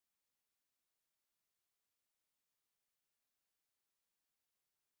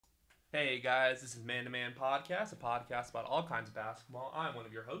Hey guys, this is Man to Man Podcast, a podcast about all kinds of basketball. I'm one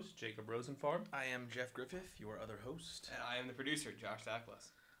of your hosts, Jacob Rosenfarb. I am Jeff Griffith, your other host. And I am the producer, Josh Sackless.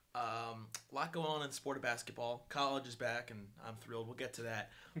 A lot going on in the sport of basketball. College is back, and I'm thrilled. We'll get to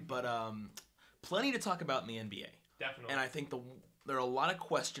that. But plenty to talk about in the NBA. Definitely. And I think there are a lot of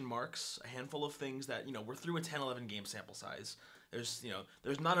question marks, a handful of things that, we're through a 10-11 game sample size. There's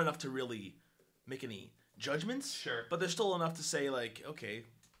not enough to really make any judgments. Sure. But there's still enough to say, okay,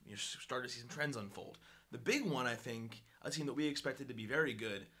 you start to see some trends unfold. The big one, I think, a team that we expected to be very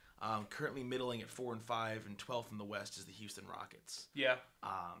good, currently middling at 4-5 and 12th in the West, is the Houston Rockets. Yeah.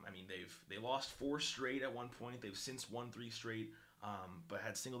 They lost 4 straight at one point. They've since won 3 straight, but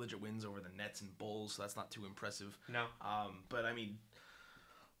had single-digit wins over the Nets and Bulls, so that's not too impressive. No. But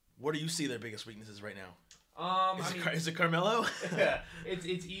what do you see their biggest weaknesses right now? Is it Carmelo? Yeah, it's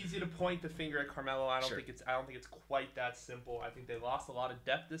easy to point the finger at Carmelo. I don't Sure. think it's quite that simple. I think they lost a lot of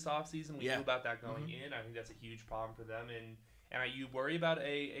depth this offseason. We knew about that going in. I think that's a huge problem for them. And you worry about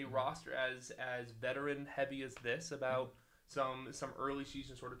a roster as veteran heavy as this about some early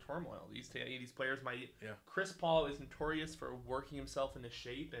season sort of turmoil. These players might. Yeah. Chris Paul is notorious for working himself into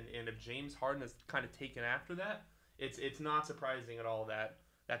shape, and if James Harden has kind of taken after that, it's not surprising at all that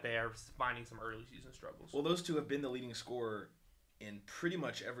they are finding some early season struggles. Well, those two have been the leading scorer in pretty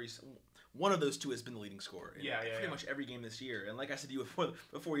much every. One of those two has been the leading scorer in pretty much every game this year. And like I said to you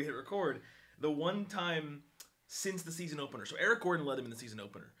before you hit record, the one time since the season opener, so Eric Gordon led them in the season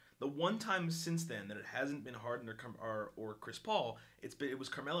opener. The one time since then that it hasn't been Harden or Chris Paul, it was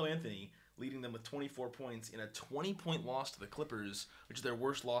Carmelo Anthony leading them with 24 points in a 20-point loss to the Clippers, which is their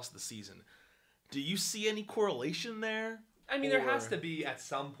worst loss of the season. Do you see any correlation there? There has to be, at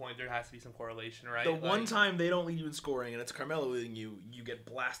some point, there has to be some correlation, right? The one time they don't lead you in scoring and it's Carmelo leading you, you get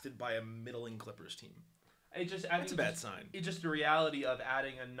blasted by a middling Clippers team. That's a bad sign. It's just the reality of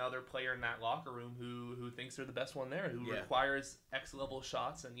adding another player in that locker room who thinks they're the best one there, who requires X level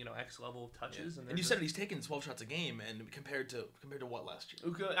shots and X level touches. Yeah. And you said he's taking 12 shots a game, and compared to what last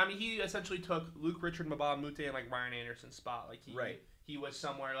year? He essentially took Luke Richard, Mbah Moute, and Ryan Anderson's spot. He was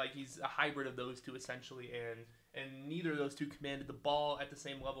somewhere he's a hybrid of those two essentially, and neither of those two commanded the ball at the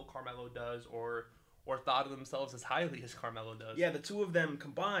same level Carmelo does, or thought of themselves as highly as Carmelo does. Yeah, the two of them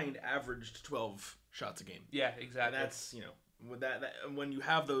combined averaged 12 shots a game. Yeah, exactly. And that's, with that when you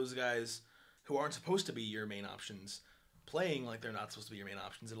have those guys who aren't supposed to be your main options playing like they're not supposed to be your main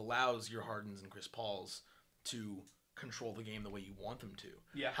options, it allows your Hardens and Chris Pauls to control the game the way you want them to.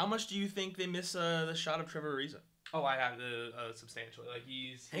 Yeah. How much do you think they miss the shot of Trevor Ariza? Oh, I have substantially.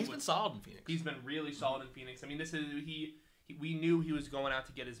 He's been solid in Phoenix. He's been really solid in Phoenix. We knew he was going out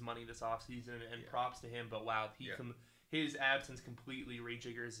to get his money this offseason, and props to him. But wow, his absence completely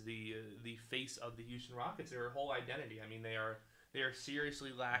rejiggers the face of the Houston Rockets. Their whole identity. They are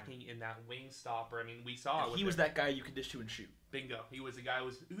seriously lacking in that wing stopper. We saw he was that guy you could dish to and shoot. Bingo. He's a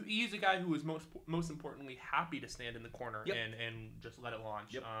guy who was most importantly happy to stand in the corner and just let it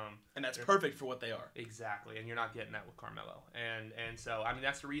launch. Yep. And that's perfect for what they are. Exactly. And you're not getting that with Carmelo. And so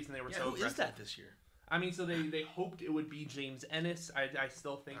that's the reason they were so who aggressive. is that this year? So they hoped it would be James Ennis. I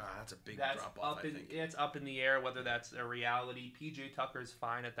still think that's a big drop off. It's up in the air whether that's a reality. PJ Tucker's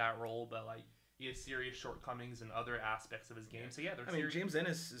fine at that role, but he has serious shortcomings in other aspects of his game. So James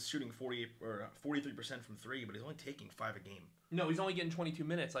Ennis is shooting 43% from 3, but he's only taking 5 a game. No, he's only getting 22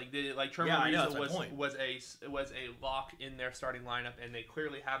 minutes. Trevor Ariza was a lock in their starting lineup, and they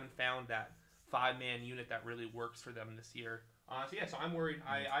clearly haven't found that 5-man unit that really works for them this year. So I'm worried.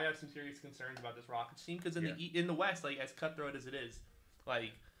 I have some serious concerns about this Rockets team because in the West, as cutthroat as it is,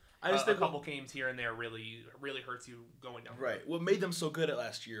 I just think a couple games here and there really hurts you going down. Right. What made them so good at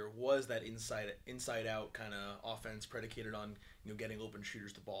last year was that inside out kind of offense predicated on getting open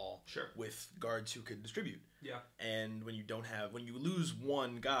shooters the ball. Sure. With guards who could distribute. Yeah. And when you lose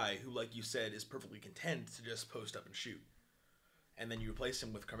one guy who, like you said, is perfectly content to just post up and shoot, and then you replace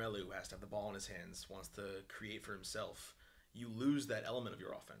him with Carmelo, who has to have the ball in his hands, wants to create for himself, you lose that element of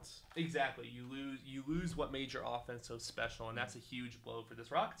your offense. Exactly. You lose what made your offense so special, and that's a huge blow for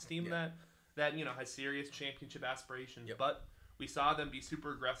this Rockets team that has serious championship aspirations. Yep. But we saw them be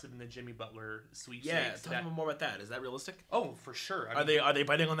super aggressive in the Jimmy Butler sweepstakes. Yeah, tell me more about that. Is that realistic? Oh, for sure. Are they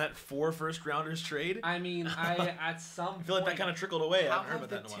biting on that 4 first-rounders trade? I at some I feel like that kind of trickled away. How I haven't heard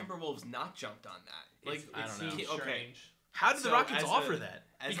have about the that in a Timberwolves not jumped on that? I don't know. Okay. Strange. How did the Rockets offer that?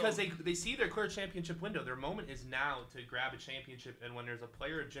 Because they see their clear championship window. Their moment is now to grab a championship, and when there's a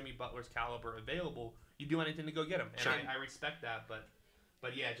player of Jimmy Butler's caliber available, you do anything to go get him. And sure. I respect that, but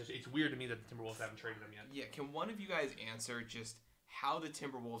yeah, it's weird to me that the Timberwolves haven't traded him yet. Yeah, can one of you guys answer just how the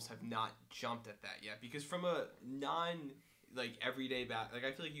Timberwolves have not jumped at that yet? Because from a like everyday like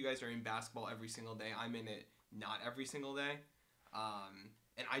I feel like you guys are in basketball every single day. I'm in it not every single day.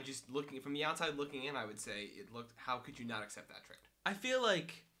 And I just from the outside looking in, I would say how could you not accept that trade? I feel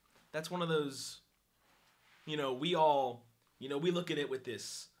like that's one of those, we all, we look at it with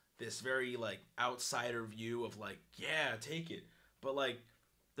this very like outsider view of like, yeah, take it. But like,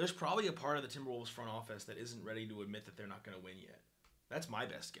 there's probably a part of the Timberwolves front office that isn't ready to admit that they're not going to win yet. That's my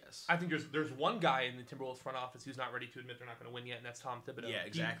best guess. I think there's one guy in the Timberwolves front office who's not ready to admit they're not going to win yet, and that's Tom Thibodeau. Yeah,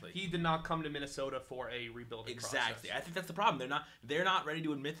 exactly. He did not come to Minnesota for a rebuilding process. Exactly. I think that's the problem. They're not ready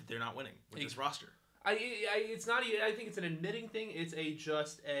to admit that they're not winning with this roster. It's not. I think it's an admitting thing. It's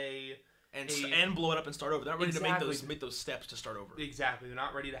and blow it up and start over. They're not ready to make those steps to start over. Exactly. They're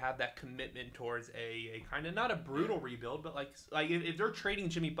not ready to have that commitment towards a kind of not a brutal rebuild, but like if they're trading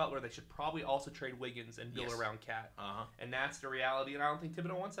Jimmy Butler, they should probably also trade Wiggins and build around Cat. And that's the reality. And I don't think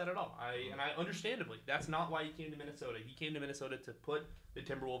Thibodeau wants that at all. And I understandably, that's not why he came to Minnesota. He came to Minnesota to put the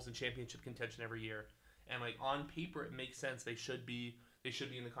Timberwolves in championship contention every year. And like on paper, it makes sense. They should be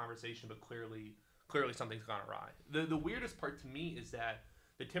in the conversation, but clearly something's gone awry. The weirdest part to me is that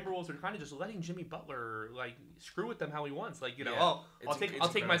the Timberwolves are kind of just letting Jimmy Butler like screw with them how he wants. Like I'll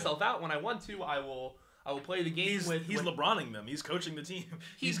take myself out when I want to. I will play the game he's LeBroning them. He's coaching the team.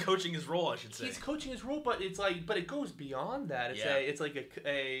 He's coaching his role, I should say. He's coaching his role, but it goes beyond that.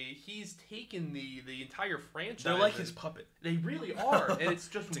 He's taken the entire franchise. They're like his puppet. They really are, and it's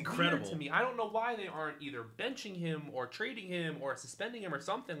just incredible to me. I don't know why they aren't either benching him or trading him or suspending him or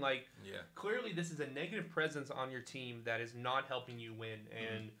something. Like clearly this is a negative presence on your team that is not helping you win,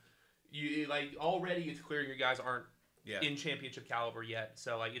 and you like already it's clear your guys aren't in championship caliber yet,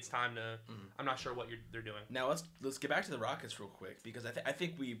 so like it's time to. I'm not sure what they're doing. Now let's get back to the Rockets real quick because I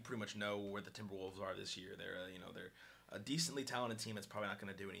think we pretty much know where the Timberwolves are this year. They're a decently talented team that's probably not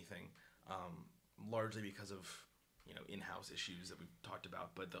going to do anything, largely because of in-house issues that we've talked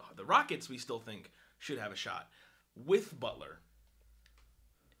about. But the Rockets we still think should have a shot with Butler.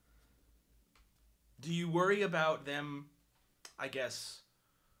 Do you worry about them? I guess.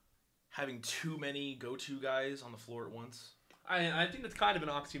 Having too many go-to guys on the floor at once? I think that's kind of an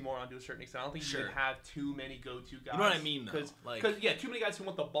oxymoron to a certain extent. I don't think you can have too many go-to guys. You know what I mean, though? Because too many guys who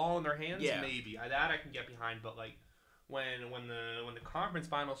want the ball in their hands, maybe. That I can get behind. But like when the conference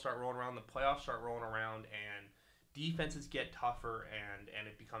finals start rolling around, the playoffs start rolling around, and defenses get tougher and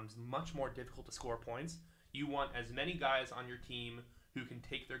it becomes much more difficult to score points, you want as many guys on your team who can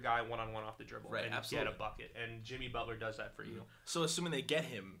take their guy one-on-one off the dribble and get a bucket. And Jimmy Butler does that for you. So assuming they get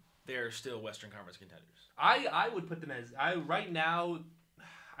him, they're still Western Conference contenders. I would put them as right now.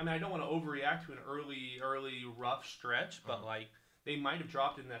 I mean, I don't want to overreact to an early rough stretch, but like they might have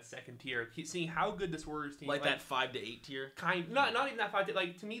dropped in that second tier. Seeing how good this Warriors team, like that 5 to 8 tier, not even that 5 to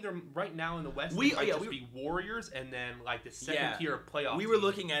like to me they're right now in the West. They might just be Warriors and then like the second tier of playoff. We were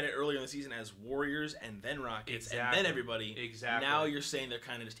looking at it earlier in the season as Warriors and then Rockets and then everybody. Exactly. Now you're saying they're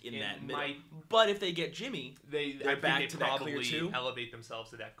kind of just in that middle. But if they get Jimmy, they're back to that clear 2. Elevate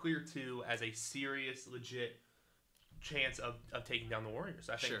themselves to that clear 2 as a serious, legit chance of taking down the Warriors.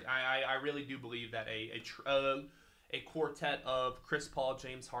 I think I really do believe that a quartet of Chris Paul,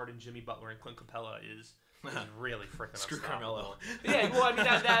 James Harden, Jimmy Butler, and Clint Capella is really freaking Screw Carmelo. Yeah, well, I mean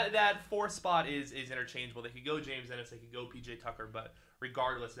that 4th spot is interchangeable. They could go James Ennis, they could go PJ Tucker, but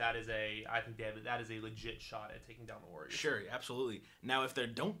regardless, I think that is a legit shot at taking down the Warriors. Sure, absolutely. Now, if they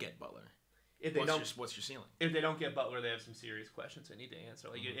don't get Butler, what's your ceiling? If they don't get Butler, they have some serious questions they need to answer.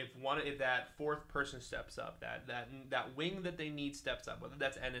 Like if that 4th person steps up, that wing that they need steps up, whether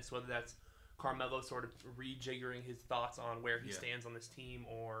that's Ennis, whether that's Carmelo sort of rejiggering his thoughts on where he stands on this team,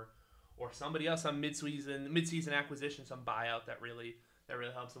 or somebody else on mid-season acquisition, some buyout that really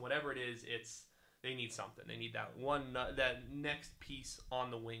helps them. Whatever it is, they need something. They need that next piece on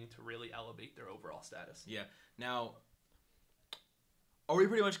the wing to really elevate their overall status. Yeah. Now, are we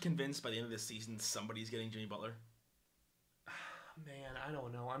pretty much convinced by the end of this season somebody's getting Jimmy Butler? Man, I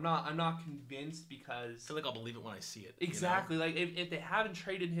don't know. I'm not convinced because I feel like I'll believe it when I see it. Exactly. Like if they haven't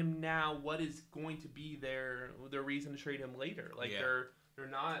traded him now, what is going to be their reason to trade him later? Like they're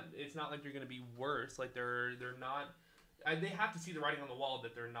not. It's not like they're going to be worse. Like they're not. They have to see the writing on the wall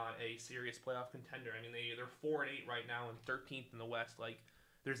that they're not a serious playoff contender. I mean, they're 4-8 right now and 13th in the West. Like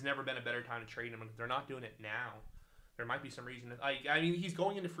there's never been a better time to trade him. And if they're not doing it now, there might be some reason. I mean, he's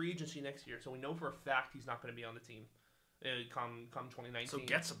going into free agency next year, so we know for a fact he's not going to be on the team. Come 2019. So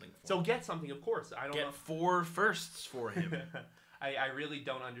get something for him. So get something, of course. I don't know. Get 4 firsts for him. I really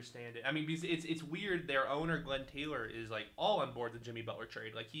don't understand it. I mean, because it's weird. Their owner, Glenn Taylor, is like all on board the Jimmy Butler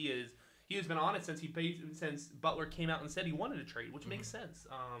trade. Like he has been on it since Butler came out and said he wanted to trade, which makes sense.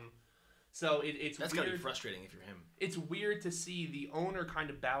 So it's that's weird. Gotta be frustrating if you're him. It's weird to see the owner kind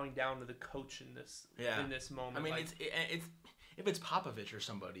of bowing down to the coach in this moment. I mean, it's if it's Popovich or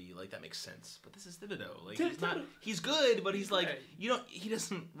somebody, like, that makes sense. But this is Thibodeau. Like, he's good, but he's like, he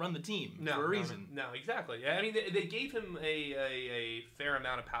doesn't run the team for a reason. No, exactly. Yeah, I mean, they gave him a fair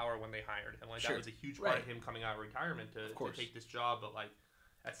amount of power when they hired him. Like, that was a huge part of him coming out of retirement to take this job. But, like,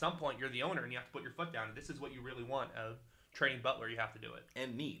 at some point, you're the owner and you have to put your foot down. And this is what you really want of training Butler. You have to do it.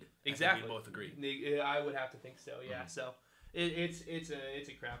 And need. Exactly. I think we both agree. I would have to think so, yeah. Mm-hmm. So, it's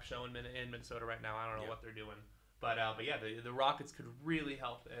a crap show in Minnesota right now. I don't know what they're doing. But yeah, the Rockets could really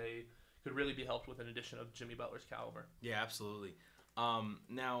be helped with an addition of Jimmy Butler's caliber. Yeah, absolutely.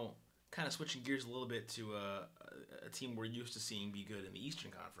 Now, kind of switching gears a little bit to a team we're used to seeing be good in the Eastern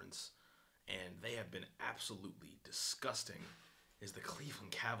Conference, and they have been absolutely disgusting, is the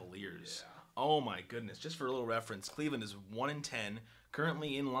Cleveland Cavaliers. Yeah. Oh my goodness! Just for a little reference, Cleveland is 1-10,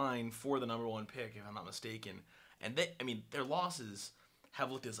 currently in line for the number 1 pick, if I'm not mistaken. And their losses have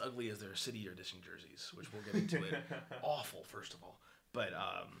looked as ugly as their City Edition jerseys, which we'll get into it. Awful, first of all, but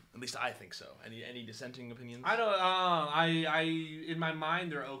at least I think so. Any dissenting opinions? I don't. I in my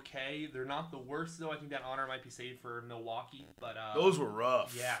mind they're okay. They're not the worst though. I think that honor might be saved for Milwaukee, but those were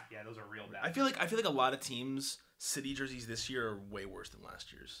rough. Yeah, those are real bad. I feel like a lot of teams' City jerseys this year are way worse than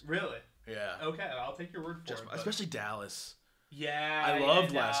last year's. Really? Yeah. Okay, I'll take your word for it. Especially Dallas. Yeah, I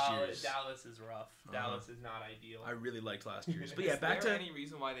loved last year's. Dallas is rough. Dallas is not ideal. I really liked last year's. But yeah, back to any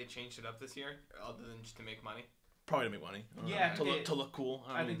reason why they changed it up this year, other than just to make money? Probably to make money. Yeah, to look cool.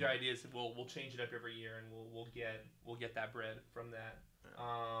 I think their idea is we'll change it up every year and we'll get that bread from that. Yeah.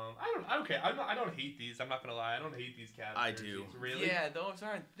 I don't hate these. I'm not gonna lie. I don't hate these Cavs. I do. Really? Yeah, those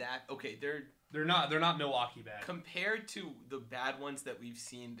aren't that okay. They're not Milwaukee bad. Compared to the bad ones that we've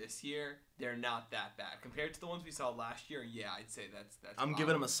seen this year, they're not that bad. Compared to the ones we saw last year, yeah, I'd say that's. I'm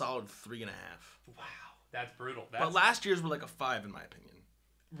giving them a solid 3.5. Wow, that's brutal. But last year's were like a 5 in my opinion.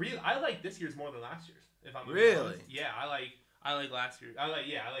 Really, I like this year's more than last year's. If I'm really honest. Yeah, I like last year. I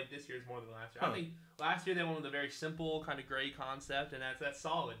like this year's more than last year. Huh. I think last year they went with a very simple kind of gray concept, and that's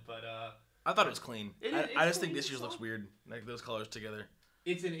solid. But I thought it was clean. I just think this year's looks weird, like those colors together.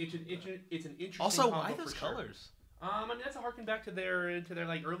 It's an interesting. Also, why those colors? I mean, that's a harken back to their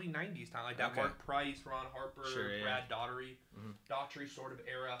like early '90s time, like that Mark Price, Ron Harper, Brad Daughtry sort of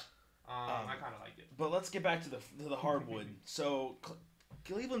era. I kind of like it. But let's get back to the hardwood. So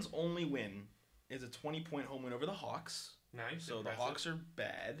Cleveland's only win is a 20-point home win over the Hawks. Nice. So the Hawks are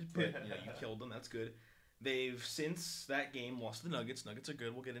bad, but you killed them. That's good. They've, since that game, lost to the Nuggets. Nuggets are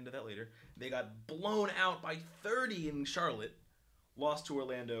good. We'll get into that later. They got blown out by 30 in Charlotte. Lost to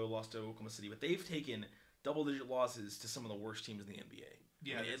Orlando, lost to Oklahoma City. But they've taken double-digit losses to some of the worst teams in the NBA.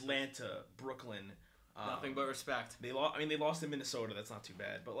 Yeah, Atlanta, Brooklyn. Nothing but respect. They lost in Minnesota. That's not too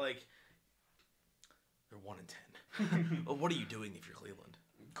bad. But, like, they're 1-10. Well, what are you doing if you're Cleveland?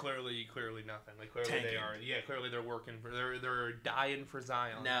 Clearly nothing. Like clearly tanking. They are. Yeah, clearly they're working for. They're dying for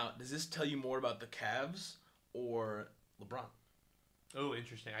Zion. Now, does this tell you more about the Cavs or LeBron? Oh,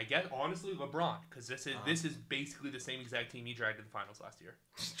 interesting. I guess honestly LeBron, because this is basically the same exact team he dragged to the finals last year.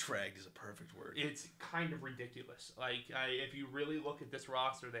 Dragged is a perfect word. It's kind of ridiculous. Like if you really look at this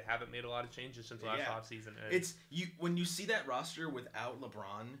roster, they haven't made a lot of changes since last offseason. It's when you see that roster without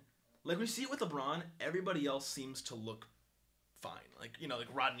LeBron, like when you see it with LeBron, everybody else seems to look fine. Like, like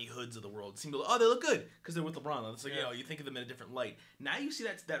Rodney Hoods of the world seem to they look good because they're with LeBron. It's like, you think of them in a different light. Now you see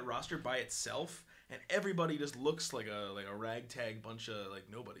that roster by itself, and everybody just looks like a ragtag bunch of like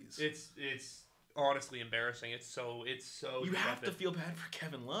nobodies. It's honestly embarrassing. It's so you have to feel bad for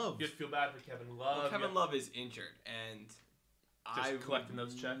Kevin Love. You have to feel bad for Kevin Love. Well, Kevin Love is injured, and I collecting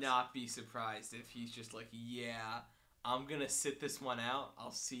those checks. Not be surprised if he's just like, I'm gonna sit this one out.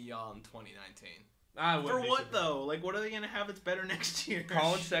 I'll see y'all in 2019. For what though? Like, what are they gonna have that's better next year?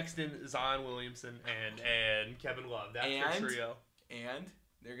 Colin Sexton, Zion Williamson, and Kevin Love. That's their trio. And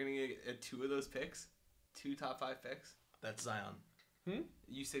they're gonna get 2 of those picks, 2 top 5 picks. That's Zion.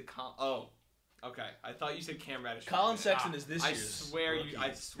 You said okay. I thought you said Cam Reddish. Colin Sexton is this year's. I swear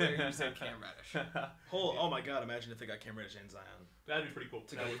you said Cam Reddish. Oh my God! Imagine if they got Cam Reddish and Zion. That'd be pretty cool.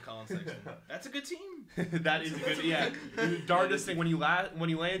 To go with Colin Sexton. That's a good team. That is a good. Yeah. Darndest thing when you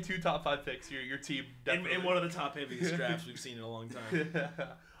land 2 top 5 picks, your team definitely in one of the top heaviest drafts we've seen in a long time.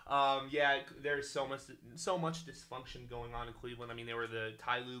 There's so much dysfunction going on in Cleveland. I mean, they were the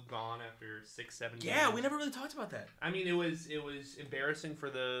Ty Lue gone after 6-7 games. Yeah, we never really talked about that. I mean, it was embarrassing for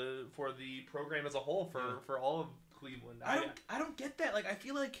the program as a whole for all of Cleveland. I don't get that. Like, I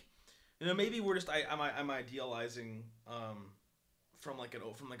feel like maybe we're just I'm idealizing from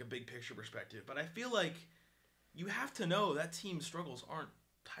a big picture perspective, but I feel like you have to know that team's struggles aren't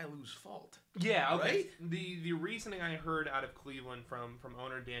Ty Lue's fault. Yeah, okay. Right? The reasoning I heard out of Cleveland from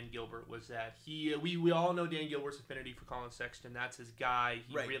owner Dan Gilbert was that we all know Dan Gilbert's affinity for Colin Sexton. That's his guy.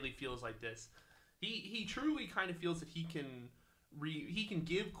 He really feels like this. He truly kind of feels that he can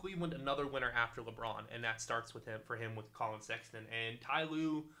give Cleveland another winner after LeBron, and that starts with him with Colin Sexton. And Ty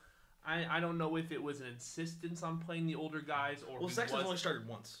Lue, I don't know if it was an insistence on playing the older guys, or Sexton only started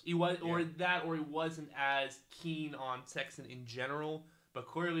once. He was, or he wasn't as keen on Sexton in general. But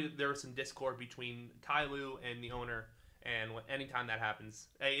clearly there was some discord between Ty Lue and the owner, and anytime that happens,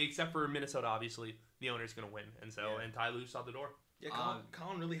 except for Minnesota, obviously the owner's going to win, and Ty Lue saw the door. Yeah,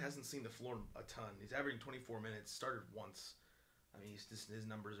 Colin really hasn't seen the floor a ton. He's averaging 24 minutes, started once. I mean, his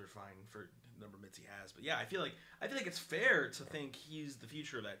numbers are fine for the number of minutes he has. But yeah, I feel like it's fair to think he's the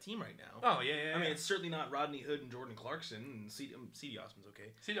future of that team right now. Oh yeah. I mean, it's certainly not Rodney Hood and Jordan Clarkson, and C.D. Osman's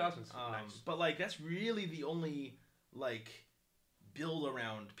okay. C.D. Osman's nice. But that's really the only build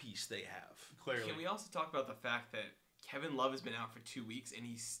around piece they have. Clearly. Can we also talk about the fact that Kevin Love has been out for 2 weeks and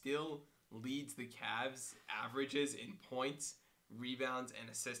he still leads the Cavs averages in points, rebounds, and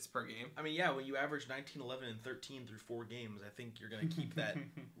assists per game? I mean, yeah, when you average 19, 11, and 13 through 4 games, I think you're going to keep that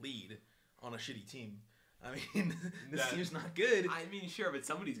lead on a shitty team. I mean, this team's not good. I mean, sure, but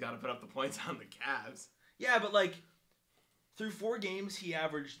somebody's got to put up the points on the Cavs. Yeah, but through 4 games, he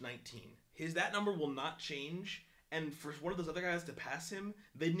averaged 19. That number will not change. And for one of those other guys to pass him,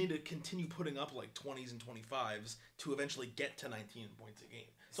 they'd need to continue putting up 20s and 25s to eventually get to 19 points a game.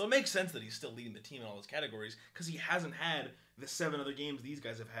 So it makes sense that he's still leading the team in all those categories because he hasn't had the 7 other games these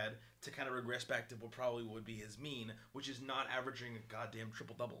guys have had to kind of regress back to what probably would be his mean, which is not averaging a goddamn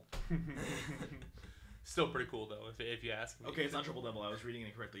triple-double. Still pretty cool, though, if you ask me. Okay, it's not triple-double. I was reading it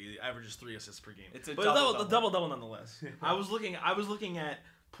incorrectly. He averages 3 assists per game. It's a double-double nonetheless. I was looking at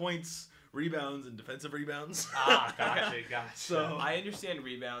points, rebounds, and defensive rebounds. Gotcha. So I understand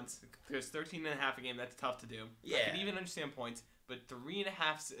rebounds. There's 13.5 a game. That's tough to do. Yeah. I can even understand points, but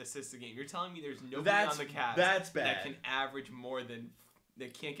 3.5 assists a game. You're telling me there's nobody on the Cavs that can average more than,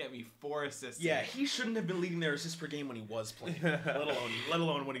 that can't get me 4 assists. Yeah, he shouldn't have been leading their assists per game when he was playing, let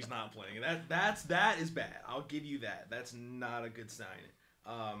alone when he's not playing. That is bad. I'll give you that. That's not a good sign.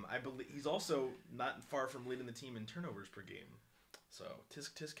 I believe he's also not far from leading the team in turnovers per game. So,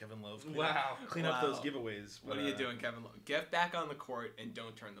 tisk Kevin Love. Clean up those giveaways. What are you doing, Kevin Love? Get back on the court and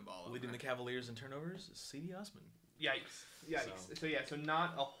don't turn the ball over. Leading the Cavaliers in turnovers is C.D. Osman. Yikes. So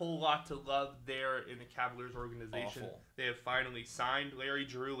not a whole lot to love there in the Cavaliers organization. Awful. They have finally signed Larry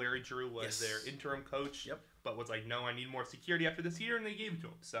Drew. Larry Drew was their interim coach. Yep. But was like, no, I need more security after this year, and they gave it to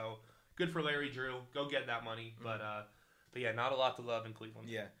him. So, good for Larry Drew. Go get that money. Mm-hmm. But yeah, not a lot to love in Cleveland.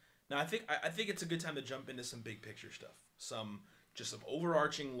 Yeah. No, I think it's a good time to jump into some big picture stuff. Some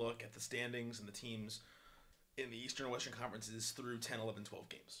overarching look at the standings and the teams in the Eastern and Western Conferences through 10, 11, 12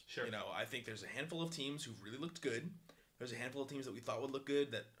 games. Sure. I think there's a handful of teams who've really looked good. There's a handful of teams that we thought would look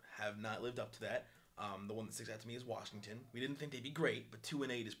good that have not lived up to that. The one that sticks out to me is Washington. We didn't think they'd be great, but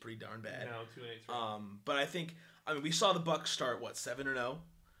 2-8 is pretty darn bad. No, 2-8 is right. But I think, we saw the Bucks start, 7-0?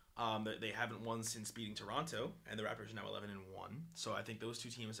 They haven't won since beating Toronto, and the Raptors are now 11-1. So I think those two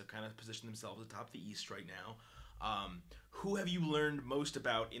teams have kind of positioned themselves atop the East right now. Who have you learned most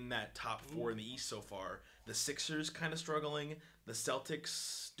about in that top 4 in the East so far? The Sixers kind of struggling, the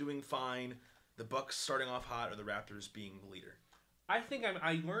Celtics doing fine, the Bucks starting off hot, or the Raptors being the leader? I think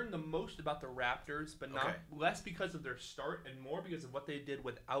I learned the most about the Raptors, but less because of their start and more because of what they did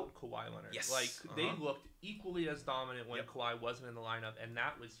without Kawhi Leonard. Yes. They looked equally as dominant when Kawhi wasn't in the lineup, and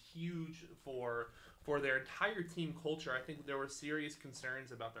that was huge for their entire team culture. I think there were serious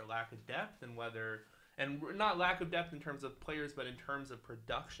concerns about their lack of depth and not lack of depth in terms of players, but in terms of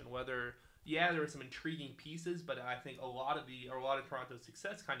production. There were some intriguing pieces, but I think a lot of Toronto's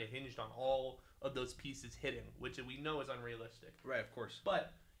success kind of hinged on all of those pieces hitting, which we know is unrealistic. Right, of course.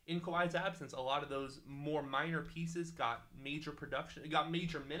 But in Kawhi's absence, a lot of those more minor pieces got major production, got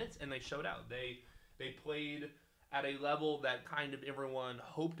major minutes, and they showed out. They played at a level that kind of everyone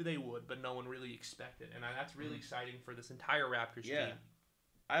hoped they would, but no one really expected, and that's really exciting for this entire Raptors team.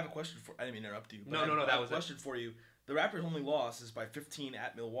 I have a question for. I didn't mean to interrupt you. But I have a question for you. The Raptors' only loss is by 15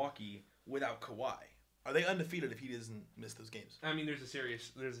 at Milwaukee without Kawhi. Are they undefeated if he doesn't miss those games? I mean, there's a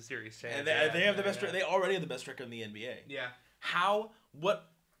serious chance. And they have the best. They already have the best record in the NBA. Yeah.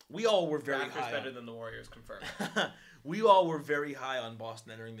 We all were very Raptors high. Better than the Warriors, confirmed. We all were very high on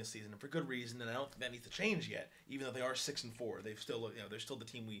Boston entering this season, and for good reason. And I don't think that needs to change yet. Even though they are 6-4, they're still the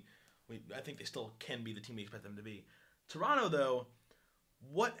team we. I think they still can be the team we expect them to be. Toronto, though,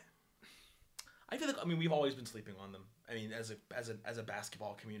 I feel like we've always been sleeping on them. I mean, as a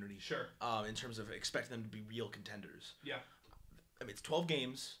basketball community, sure. In terms of expecting them to be real contenders. Yeah. I mean, it's 12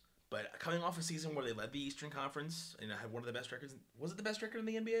 games, but coming off a season where they led the Eastern Conference and had one of the best records. Was it the best record in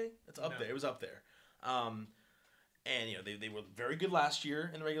the NBA? It's up there. It was up there. And they were very good last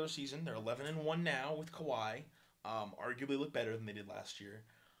year in the regular season. They're 11-1 now with Kawhi. Arguably look better than they did last year.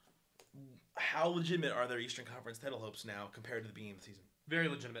 How legitimate are their Eastern Conference title hopes now compared to the beginning of the season? Very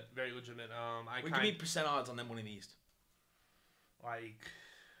legitimate. Very legitimate. Give me percent odds on them winning the East. Like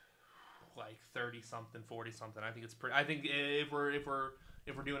 30-something, 40-something. I think it's pretty. I think if we're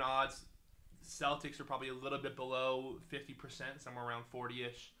doing odds, Celtics are probably a little bit below 50%, somewhere around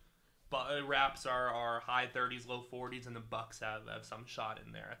 40-ish. But Raps are high 30s, low 40s, and the Bucks have some shot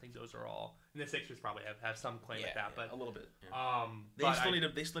in there. I think those are all. And the Sixers probably have some claim at that, but a little bit. Yeah. They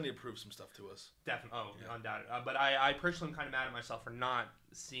still need to prove some stuff to us. Definitely, undoubted. But I personally am kind of mad at myself for not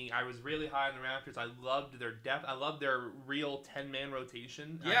seeing. I was really high on the Raptors. I loved their depth. I loved their real 10-man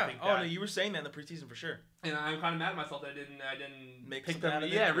rotation. Yeah. No, you were saying that in the preseason for sure. And I'm kind of mad at myself that I didn't pick them.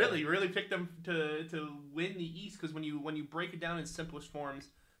 Yeah, really pick them to win the East, because when you break it down in simplest forms.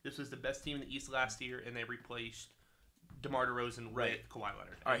 This was the best team in the East last year, and they replaced DeMar DeRozan with Kawhi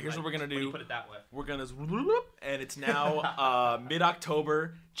Leonard. All right, here's what we're going to do. When you put it that way. We're going to... And it's now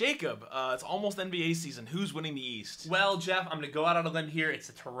mid-October. Jacob, it's almost NBA season. Who's winning the East? Well, Jeff, I'm going to go out on a limb here. It's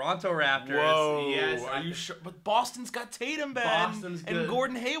the Toronto Raptors. Whoa. Yes, are you sure? But Boston's got Tatum, Ben. Boston's good. And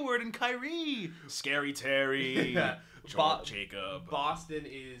Gordon Hayward and Kyrie. Scary Terry. Jacob. Boston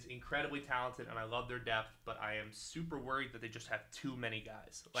is incredibly talented, and I love their depth, but I am super worried that they just have too many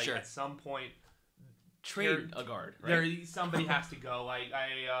guys. At some point, trade a guard. Right? Somebody has to go.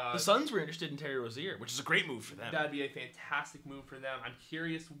 The Suns were interested in Terry Rozier, which is a great move for them. That'd be a fantastic move for them. I'm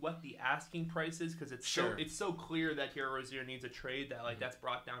curious what the asking price is, because it's so clear that Terry Rozier needs a trade that that's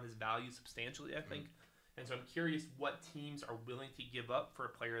brought down his value substantially, I think. And so I'm curious what teams are willing to give up for a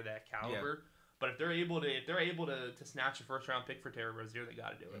player of that caliber. Yeah. But if they're able to snatch a first-round pick for Terry Rozier, they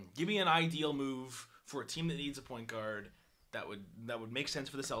got to do it. Give me an ideal move for a team that needs a point guard that would make sense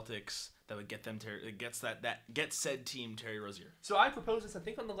for the Celtics. That would get them gets said team Terry Rozier. So I proposed this, I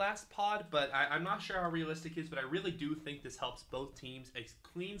think, on the last pod, but I'm not sure how realistic it is. But I really do think this helps both teams. A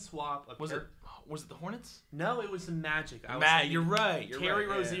clean swap of Was it the Hornets? No, it was the Magic. You're right. Terry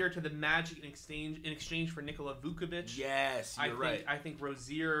Rozier to the Magic in exchange for Nikola Vukovic. Yes, you're right. I think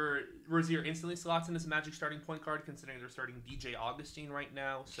Rozier instantly slots in as Magic starting point guard, considering they're starting DJ Augustine right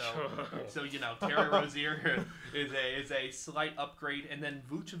now. So Terry Rozier is a slight upgrade, and then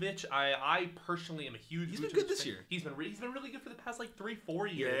Vucevic. I personally am a huge. He's been good this year. He's been really good for the past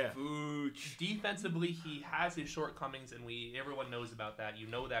 3-4 years. Yeah. Vooch. Defensively, he has his shortcomings, and everyone knows about that. You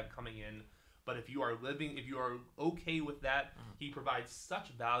know that coming in. But if you are okay with that, he provides such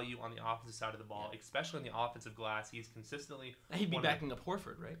value on the offensive side of the ball, especially in the offensive glass. He's consistently... He'd be backing up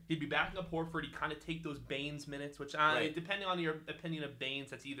Horford, right? He'd be backing up Horford. He'd kind of take those Baines minutes, which, depending on your opinion of Baines,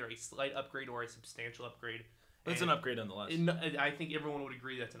 that's either a slight upgrade or a substantial upgrade. But it's an upgrade nonetheless. I think everyone would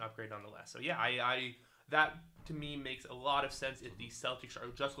agree that's an upgrade nonetheless. So, yeah, that, to me, makes a lot of sense if the Celtics are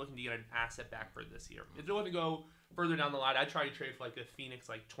just looking to get an asset back for this year. If they want to go further down the line, I'd try to trade for a Phoenix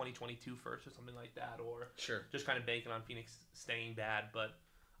 2022 first or something like that, or just kind of banking on Phoenix staying bad. But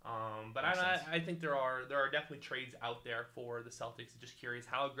I think there are definitely trades out there for the Celtics. Just curious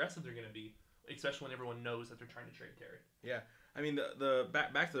how aggressive they're going to be, especially when everyone knows that they're trying to trade Terry. Yeah, I mean the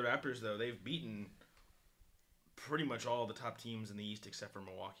back to the Raptors though, they've beaten pretty much all the top teams in the East except for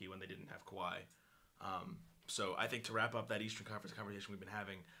Milwaukee when they didn't have Kawhi. So I think to wrap up that Eastern Conference conversation we've been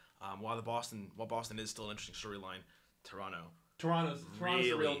having, while Boston is still an interesting storyline, Toronto's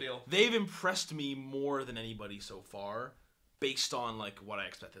the real deal. They've impressed me more than anybody so far, based on what I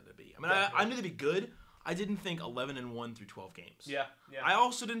expected them to be. I mean, I knew they'd be good. I didn't think 11-1 through 12 games. Yeah. I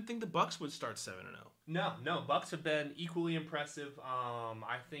also didn't think the Bucks would start 7-0. No, Bucks have been equally impressive.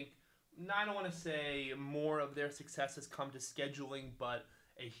 I think I don't want to say more of their success has come to scheduling, but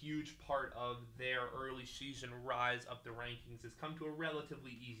a huge part of their early season rise up the rankings has come to a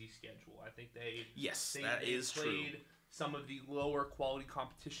relatively easy schedule. I think they played some of the lower quality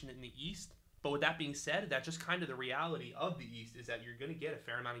competition in the East. But with that being said, that's just kind of the reality of the East, is that you're going to get a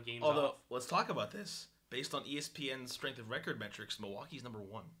fair amount of games off. Let's talk about this. Based on ESPN's strength of record metrics, Milwaukee's number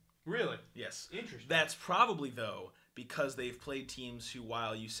 1. Really? Yes. Interesting. That's probably, though, because they've played teams who,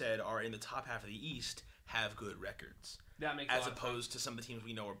 while you said are in the top half of the East, have good records. That makes as opposed to some of the teams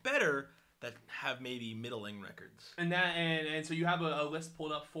we know are better that have maybe middling records. And so you have a list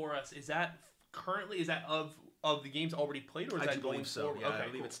pulled up for us. Is that of the games already played, or is that going so? Forward? Yeah, okay, I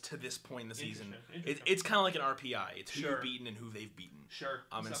believe it's to this point in the season. Interesting. It's kind of like an RPI. It's who you've beaten and who they've beaten. Sure.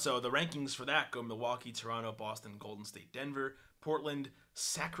 And so the rankings for that go Milwaukee, Toronto, Boston, Golden State, Denver, Portland,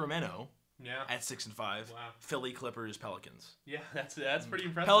 Sacramento, Yeah. At 6-5. Wow. Philly, Clippers, Pelicans. Yeah, that's pretty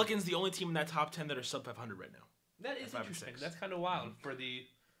impressive. Pelicans, the only team in that top 10 that are sub 500 right now. That is interesting. That's kind of wild for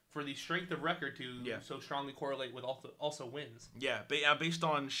the strength of record to so strongly correlate with also wins. Yeah, based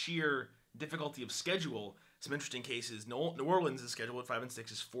on sheer difficulty of schedule, some interesting cases. New Orleans' schedule at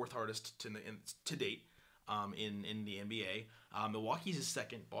 5-6 is fourth hardest to date in the NBA. Milwaukee's is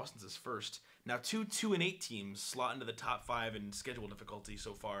second. Boston's is first. Now 2-8 teams slot into the top 5 in schedule difficulty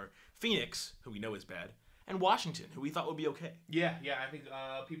so far. Phoenix, who we know is bad, and Washington, who we thought would be okay. Yeah. I think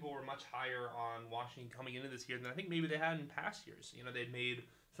people were much higher on Washington coming into this year than I think maybe they had in past years. They'd made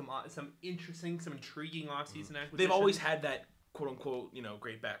some intriguing offseason acquisitions. They've always had that quote-unquote,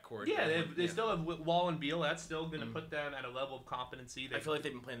 great backcourt. Yeah, they still have Wall and Beal. That's still going to put them at a level of competency. I feel like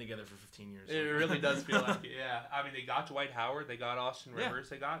they've been playing together for 15 years. It really does feel like it, yeah. I mean, they got Dwight Howard. They got Austin Rivers.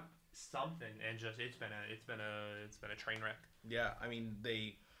 They got something, and just it's been a train wreck. Yeah, I mean,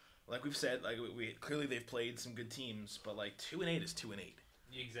 they, like we've said, clearly they've played some good teams, but 2-8 is 2-8.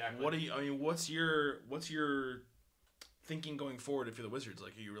 Exactly. What's your thinking going forward if you're the Wizards?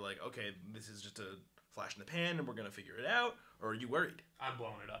 You were okay, this is just a flash in the pan and we're gonna figure it out, or are you worried? I'm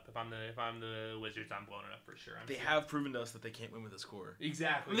blowing it up. If I'm the Wizards, I'm blowing it up for sure. They have proven to us that they can't win with a score.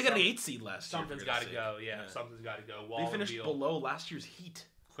 Exactly. They got an 8 seed last year. Something's got to go. Yeah, something's got to go. They finished below last year's Heat.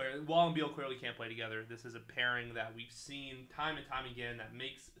 Wall and Beal clearly can't play together. This is a pairing that we've seen time and time again that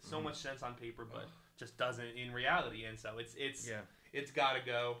makes so much sense on paper, but just doesn't in reality. And so it's got to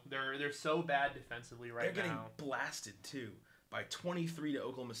go. They're so bad defensively right now. They're getting blasted too by 23 to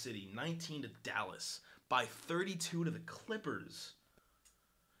Oklahoma City, 19 to Dallas, by 32 to the Clippers.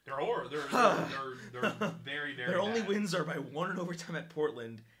 They're very, very Their only bad. wins are by 1 in overtime at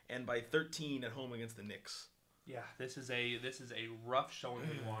Portland and by 13 at home against the Knicks. Yeah, this is a rough showing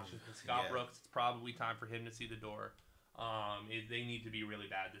in Washington. Scott Brooks, it's probably time for him to see the door. They need to be really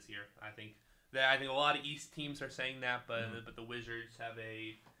bad this year. I think a lot of East teams are saying that, but the Wizards have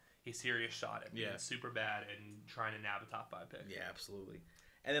a serious shot at being super bad and trying to nab a top 5 pick. Yeah, absolutely.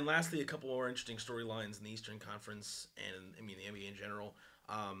 And then lastly, a couple more interesting storylines in the Eastern Conference and the NBA in general.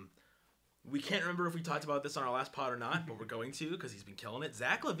 We can't remember if we talked about this on our last pod or not, but we're going to because he's been killing it.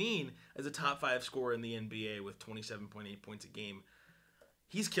 Zach Lavine is a top 5 scorer in the NBA with 27.8 points a game.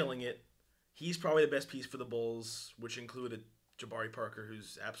 He's killing it. He's probably the best piece for the Bulls, which included Jabari Parker,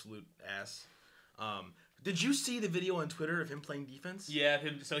 who's absolute ass. Did you see the video on Twitter of him playing defense? Yeah,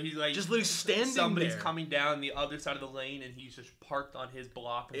 so he's just literally standing somebody's there. Coming down the other side of the lane, and he's just parked on his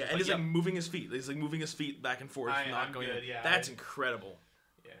block. And he's moving his feet. He's moving his feet back and forth, not going. Good, that's incredible.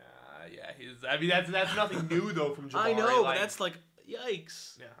 Yeah, that's nothing new though from Jabari. I know, but that's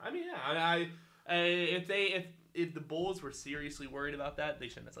yikes. Yeah, I mean, yeah, if the Bulls were seriously worried about that, they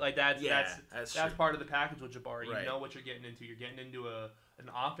shouldn't. That's part of the package with Jabari. Right. You know what you're getting into. You're getting into an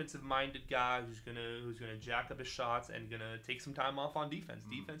offensive-minded guy who's gonna jack up his shots and gonna take some time off on defense.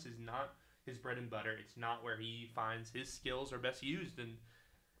 Defense is not his bread and butter. It's not where he finds his skills are best used, and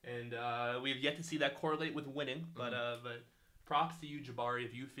we have yet to see that correlate with winning. But props to you, Jabari.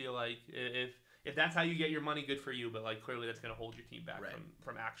 If you feel like if that's how you get your money, good for you. But clearly that's gonna hold your team back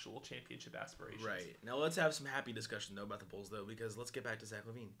from actual championship aspirations. Right. Now let's have some happy discussion though about the Bulls though, because let's get back to Zach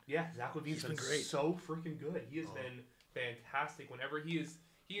Lavine. Yeah, Zach Lavine's been great. So freaking good. He has been fantastic. Whenever he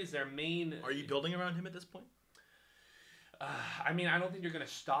is their main. Are you building around him at this point? I mean, I don't think they're gonna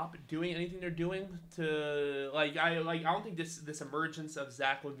stop doing anything they're doing to I don't think this emergence of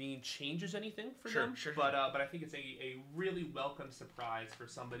Zach Lavine changes anything for them. Sure. But I think it's a really welcome surprise for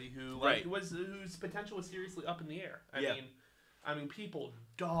somebody who whose potential was seriously up in the air. I mean, people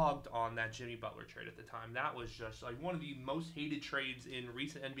dogged on that Jimmy Butler trade at the time. That was just one of the most hated trades in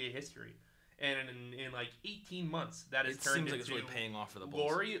recent NBA history. And in 18 months, that has turned into. It seems like it's really paying off for the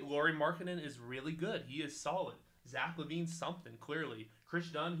Bulls. Lauri Markkanen is really good. He is solid. Zach Lavine's something, clearly. Chris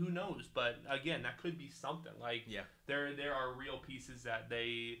Dunn, who knows? But again, that could be something. There are real pieces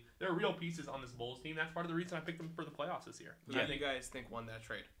there are real pieces on this Bulls team. That's part of the reason I picked them for the playoffs this year. Who do you guys think won that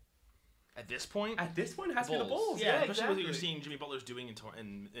trade? At this point? It has to be the Bulls. Yeah, especially with what you're seeing Jimmy Butler's doing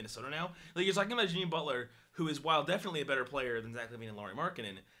in Minnesota now. You're talking about Jimmy Butler, who is, while definitely a better player than Zach Lavine and Lauri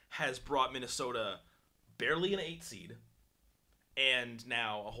Markkanen, has brought Minnesota barely an 8 seed and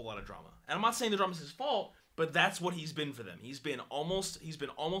now a whole lot of drama. And I'm not saying the drama's his fault, but that's what he's been for them. He's been almost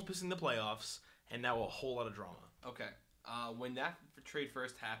missing the playoffs, and now a whole lot of drama. Okay. When that trade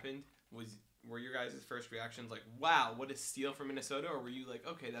first happened, were your guys' first reactions wow, what a steal for Minnesota, or were you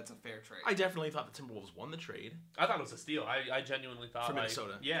okay, that's a fair trade? I definitely thought the Timberwolves won the trade. I thought it was a steal. I genuinely thought for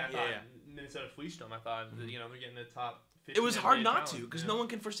Minnesota. I thought Minnesota fleeced them. I thought they're getting the top 50. It was hard not to because no one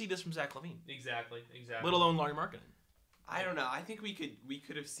can foresee this from Zach Lavine. Exactly. Let alone Lauri Markkanen. I don't know. I think we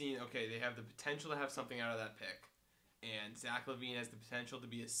could have seen, okay, they have the potential to have something out of that pick. And Zach Lavine has the potential to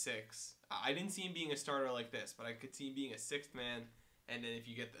be a 6. I didn't see him being a starter like this, but I could see him being a 6th man. And then if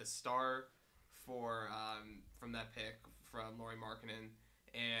you get the star from that pick from Lauri Markkanen,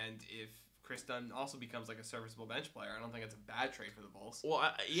 and if Chris Dunn also becomes like a serviceable bench player, I don't think it's a bad trade for the Bulls. Well,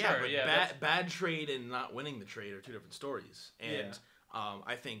 bad trade and not winning the trade are two different stories. And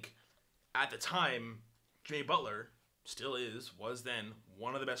I think at the time, Jimmy Butler was then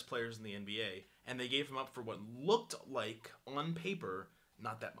one of the best players in the NBA, and they gave him up for what looked like, on paper,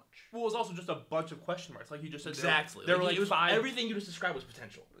 not that much. Well, it was also just a bunch of question marks, like you just said. Exactly. There were like 5. Everything you just described was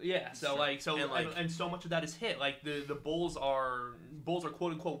potential. Yeah. And so much of that is hit. Like the Bulls are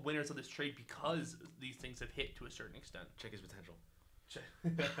quote unquote winners of this trade because these things have hit to a certain extent. Check his potential.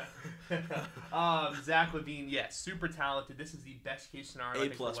 Zach Lavine, yes, super talented. This is the best case scenario. A+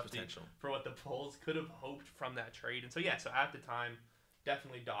 potential for what the Bulls could have hoped from that trade. And so at the time,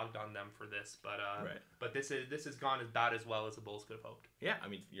 definitely dogged on them for this, but this has gone about as well as the Bulls could have hoped. Yeah, I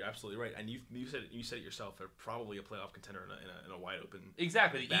mean, you're absolutely right, and you said it yourself. They're probably a playoff contender in a wide open.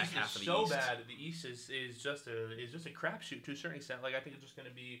 Exactly, the East is so bad. The East is just a crapshoot to a certain extent. Like I think it's just going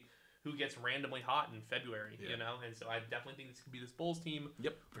to be who gets randomly hot in February, and so I definitely think this could be this Bulls team.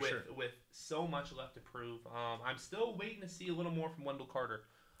 Yep, with so much left to prove. I'm still waiting to see a little more from Wendell Carter.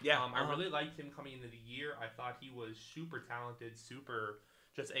 Yeah, I really liked him coming into the year. I thought he was super talented,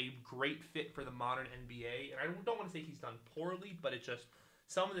 just a great fit for the modern NBA. And I don't want to say he's done poorly, but it's just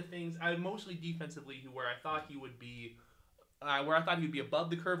some of the things, mostly defensively, where I thought he would be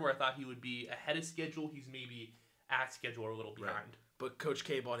above the curve, where I thought he would be ahead of schedule. He's maybe at schedule or a little behind. Right. But Coach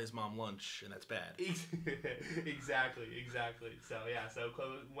K bought his mom lunch, and that's bad. Exactly. So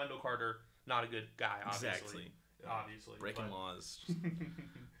Wendell Carter, not a good guy, obviously. Obviously. Breaking laws.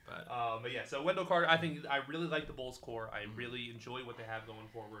 But yeah, so Wendell Carter, I really like the Bulls core. I really enjoy what they have going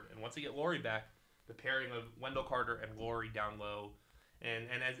forward. And once they get Lauri back, the pairing of Wendell Carter and Lauri down low, and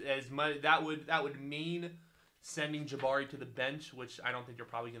as much that would mean sending Jabari to the bench, which I don't think they're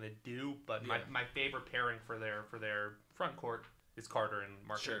probably going to do. But my favorite pairing for their front court is Carter and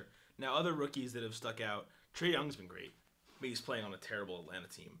Markkanen. Sure. Now, other rookies that have stuck out, Trae Young's been great. But he's playing on a terrible Atlanta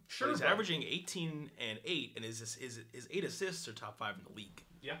team. Sure, but he's averaging 18 and 8, and his 8 assists are top 5 in the league.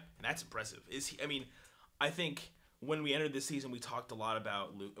 Yeah, and that's impressive. I think when we entered this season, we talked a lot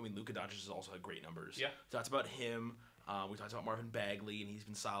about Luka. Luka Doncic has also had great numbers. Yeah, we talked about him. We talked about Marvin Bagley, and he's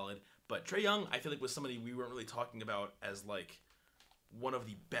been solid. But Trae Young, I feel like, was somebody we weren't really talking about as like one of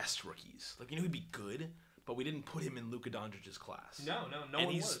the best rookies. Like he'd be good, but we didn't put him in Luka Doncic's class. No and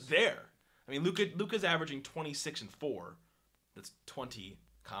one he's was there. Luka's averaging 26 and 4. That's 20,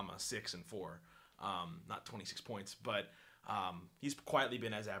 6 and 4. Not 26 points, but he's quietly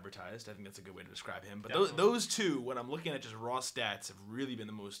been as advertised. I think that's a good way to describe him. But those two, when I'm looking at just raw stats, have really been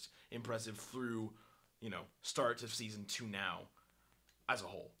the most impressive through, start of season 2 now, as a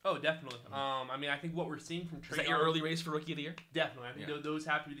whole. Oh, definitely. I think what we're seeing from Trae Young... Is that your early race for Rookie of the Year? Definitely. I think those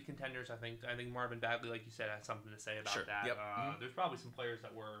have to be the contenders. I think Marvin Bagley, like you said, has something to say about that. Yep. There's probably some players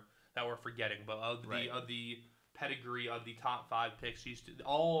that we're forgetting, but of the pedigree of the top 5 picks,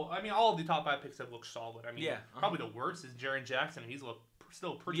 all of the top 5 picks have looked solid. Probably the worst is Jaren Jackson. He's looked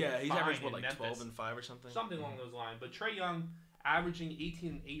still pretty fine. He's averaged like Memphis. 12 and 5 or something. Something along those lines. But Trae Young averaging 18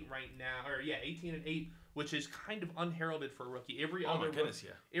 and 8 right now, 18 and 8, which is kind of unheralded for a rookie. Every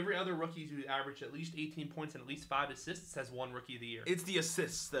other rookie who averaged at least 18 points and at least 5 assists has won Rookie of the Year. It's the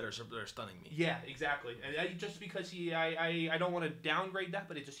assists that are stunning me. Yeah, exactly. And just because I don't want to downgrade that,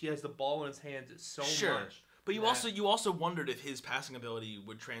 but he has the ball in his hands so much. But you also wondered if his passing ability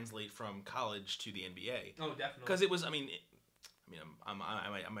would translate from college to the NBA. Oh, definitely. Because it was, I'm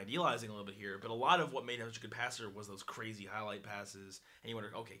idealizing a little bit here, but a lot of what made him such a good passer was those crazy highlight passes, and you wonder,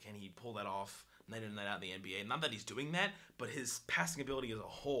 okay, can he pull that off night in and night out in the NBA? Not that he's doing that, but his passing ability as a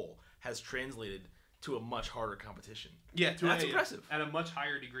whole has translated to a much harder competition. Yeah, that's impressive. At a much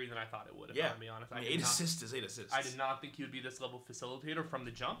higher degree than I thought it would, if I'm going to be honest. 8 assists is 8 assists. I did not think he would be this level facilitator from the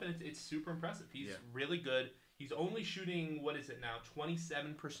jump, and it's super impressive. He's really good. He's only shooting,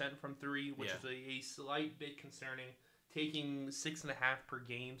 27% from 3, which is a slight bit concerning. Taking 6.5 per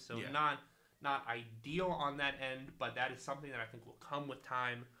game, so not ideal on that end, but that is something that I think will come with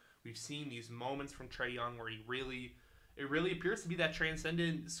time. We've seen these moments from Trae Young where it really appears to be that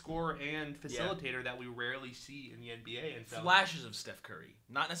transcendent scorer and facilitator that we rarely see in the NBA. And so, flashes of Steph Curry.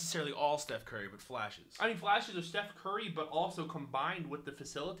 Not necessarily all Steph Curry, but flashes. Flashes of Steph Curry, but also combined with the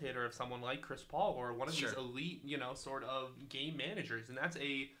facilitator of someone like Chris Paul or one of these elite, sort of game managers. And that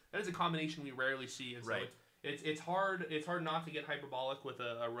is a combination we rarely see. And so it's hard not to get hyperbolic with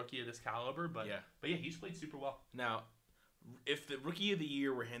a rookie of this caliber, but he's played super well. Now, if the Rookie of the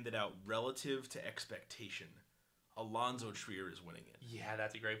Year were handed out relative to expectation, Alonzo Trier is winning it. Yeah,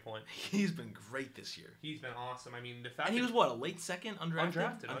 that's a great point. He's been great this year. He's been awesome. I mean, the fact and he was a late second,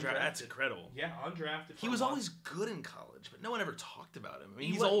 undrafted. That's incredible. Yeah, undrafted. He was always good in college, but no one ever talked about him. I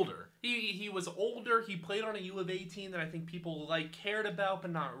mean, he's older. He was older. He played on a U of A team that I think people cared about,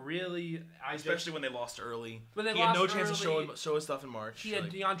 but not really. Especially when they lost early. He had no chance to show his stuff in March. He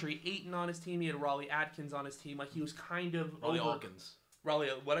had DeAndre Ayton on his team. He had Raleigh Atkins on his team. He was kind of Raleigh Alkins. Raleigh,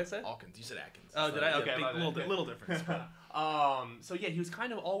 what did I say? Alkins. You said Atkins. Oh, did I? Okay, little difference. So yeah, he was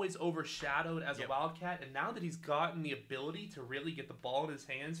kind of always overshadowed as a Wildcat, and now that he's gotten the ability to really get the ball in his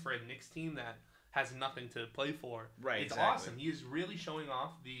hands for a Knicks team that has nothing to play for, it's awesome. He is really showing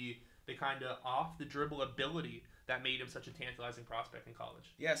off the kind of off the dribble ability that made him such a tantalizing prospect in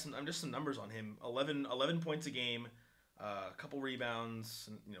college. Yeah, some numbers on him: 11 points a game, a couple rebounds,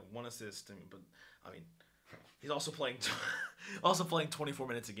 1 assist. I mean. He's also playing 24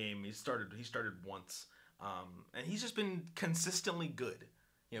 minutes a game. He started once, and he's just been consistently good.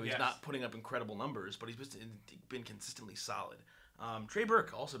 He's not putting up incredible numbers, but he's been consistently solid. Trey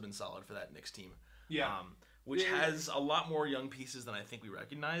Burke also been solid for that Knicks team. Yeah, which has a lot more young pieces than I think we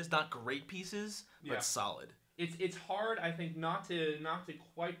recognize. Not great pieces, but solid. It's hard, I think, not to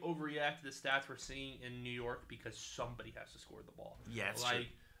quite overreact to the stats we're seeing in New York because somebody has to score the ball. Yeah, it's true.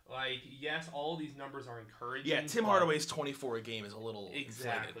 Yes, all these numbers are encouraging. Yeah, Tim Hardaway's 24 a game is a little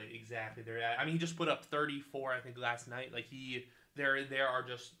exactly. He just put up 34, I think, last night. There are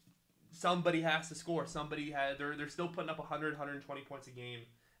just somebody has to score. They're still putting up 100, 120 points a game,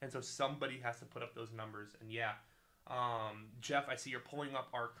 and so somebody has to put up those numbers. And Jeff, I see you're pulling up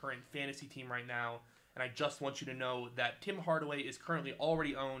our current fantasy team right now. And I just want you to know that Tim Hardaway is currently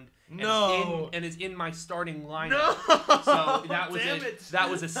already owned and is in my starting lineup. No! So that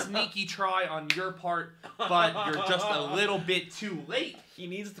was a sneaky try on your part, but you're just a little bit too late. He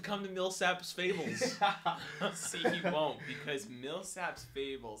needs to come to Millsap's Fables. See, he won't, because Millsap's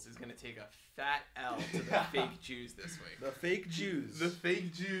Fables is going to take a fat L to the fake Jews this week. The fake Jews. The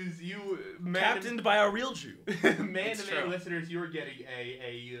fake Jews. Captained by a real Jew. Man-to-man listeners, you are getting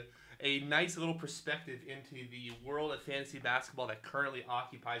a nice little perspective into the world of fantasy basketball that currently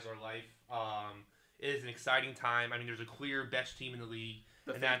occupies our life. It is an exciting time. I mean, there's a clear best team in the league,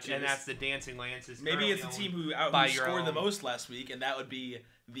 and that's the Dancing Lances. Maybe it's the team who scored the most last week, and that would be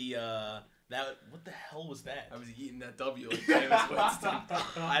the what the hell was that? I was eating that W like Jameis Winston.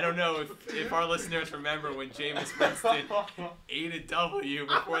 I don't know if our listeners remember when Jameis Winston ate a W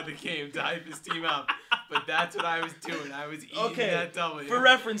before the game to hype his team up. But that's what I was doing. I was eating that W. For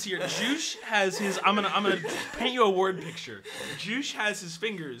reference here, Juice has his. I'm gonna paint you a word picture. Juice has his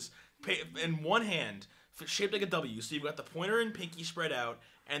fingers in one hand shaped like a W. So you've got the pointer and pinky spread out,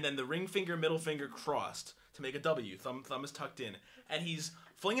 and then the ring finger, middle finger crossed to make a W. Thumb is tucked in, and he's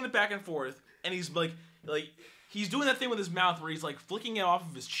flinging it back and forth, and he's like he's doing that thing with his mouth where he's flicking it off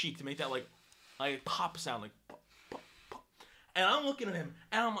of his cheek to make that like pop sound, like pop, pop, pop. And I'm looking at him,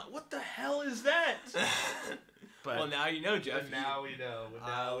 and I'm like, what the hell is that? But well, now you know, Jeff. Now we know.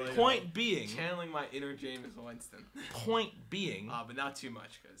 Point being, channeling my inner Jameis Winston. Point being, but not too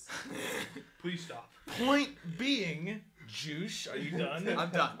much, because please stop. Point being, Juice, are you done? I'm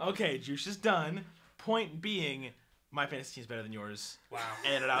done. Okay, Juice is done. Point being, my fantasy team is better than yours. Wow.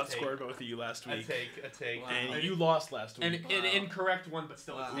 And it outscored both of you last week. A take. Wow. And you lost last week. An incorrect one, but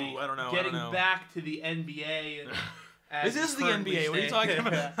still a take. Ooh, I don't know. Getting back to the NBA. This is the NBA. What are you talking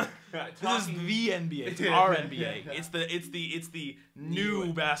about? This is the NBA. It's our NBA. It's the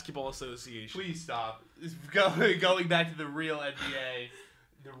new Basketball Association. Please stop. Going back to the real NBA.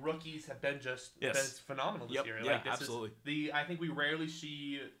 The rookies have been been phenomenal this year. Yeah, absolutely. I think we rarely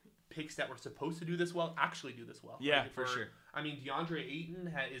see picks that were supposed to do this well actually do this well. Yeah, for sure. I mean, DeAndre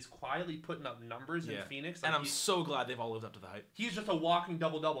Ayton is quietly putting up numbers in Phoenix. And I'm so glad they've all lived up to the hype. He's just a walking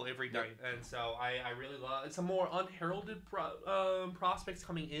double-double every night. And so I really love some more unheralded prospects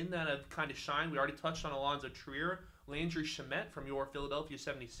coming in that have kind of shined. We already touched on Alonzo Trier. Landry Shamet from your Philadelphia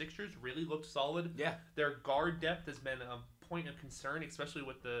 76ers really looked solid. Yeah. Their guard depth has been a point of concern, especially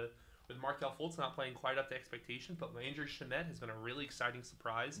with Markelle Fultz not playing quite up to expectation, but Landry Shamet has been a really exciting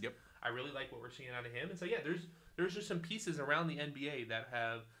surprise. Yep. I really like what we're seeing out of him. And so there's just some pieces around the NBA that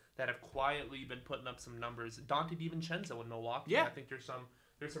have quietly been putting up some numbers. Dante DiVincenzo in Milwaukee. Yeah. I think there's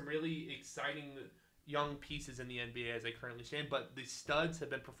some really exciting young pieces in the NBA as they currently stand, but the studs have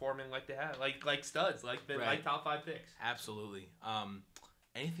been performing like they have, like studs, like top 5 picks. Absolutely.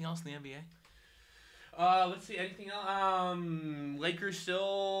 Anything else in the NBA? Let's see. Anything else? Lakers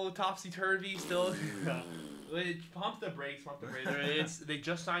still topsy-turvy. Still. Pump the brakes. They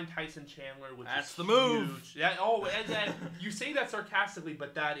just signed Tyson Chandler, which that's is the move. Huge. Yeah, and then you say that sarcastically,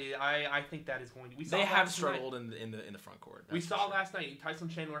 but that is, I think that is going to. They have struggled in the front court. We saw last night Tyson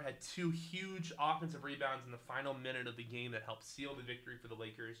Chandler had 2 huge offensive rebounds in the final minute of the game that helped seal the victory for the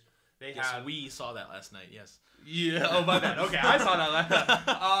Lakers. We saw that last night. Yes. Yeah. Oh, my bad. Okay, I saw that last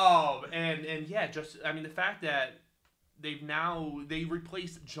night. And yeah, the fact that they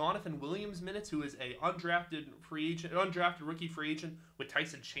replaced Jonathan Williams minutes, who is a undrafted rookie free agent, with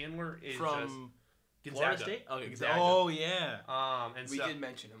Tyson Chandler from Gonzaga. Florida State. Oh, Gonzaga. Oh yeah. And we did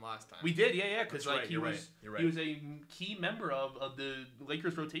mention him last time. We did, yeah, because he was a key member of the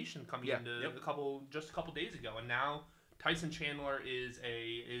Lakers rotation coming into a couple days ago, and now Tyson Chandler is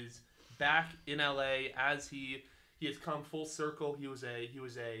back in LA as he has come full circle. He was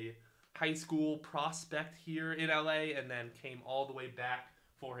a high school prospect here in LA and then came all the way back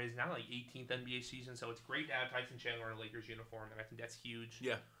for his now 18th NBA season. So it's great to have Tyson Chandler in a Lakers uniform, and I think that's huge.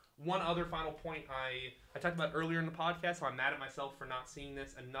 Yeah. One other final point I talked about earlier in the podcast, so I'm mad at myself for not seeing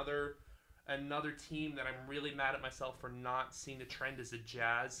this. Another team that I'm really mad at myself for not seeing the trend is the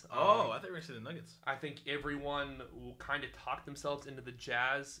Jazz. I thought you were going to say the Nuggets. I think everyone will kind of talk themselves into the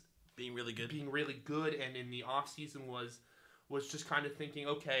Jazz being really good, and in the offseason was just kind of thinking,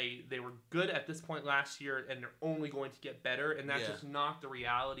 okay, they were good at this point last year, and they're only going to get better, and that's just not the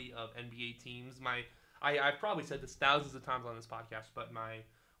reality of NBA teams. I've probably said this thousands of times on this podcast, but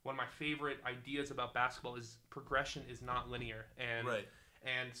one of my favorite ideas about basketball is progression is not linear,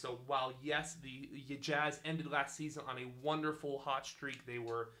 and so while yes, the Jazz ended last season on a wonderful hot streak, they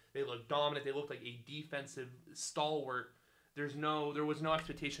looked dominant, they looked like a defensive stalwart. There was no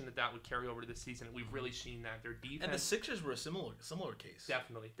expectation that would carry over to this season. We've really seen that their defense. And the Sixers were a similar case.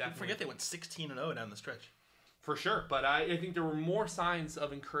 Definitely. Don't forget they went 16-0 down the stretch. For sure, but I think there were more signs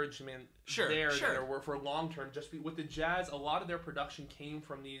of encouragement than there were for long term. Just with the Jazz, a lot of their production came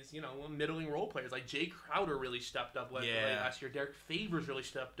from these middling role players. Like Jay Crowder really stepped up last year. Derek Favors really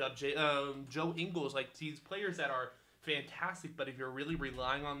stepped up. Joe Ingles, like these players that are fantastic, but if you're really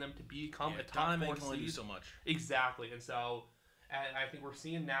relying on them to become a top 4 seed, do so much. Exactly, and so I think we're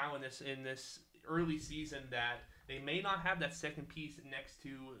seeing now in this early season that they may not have that second piece next to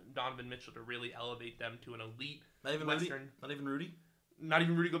Donovan Mitchell to really elevate them to an elite Western. Not even Rudy. Not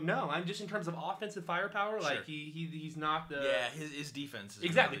even Rudy. No, I'm just in terms of offensive firepower. Sure. Like he's not the. Yeah, his defense.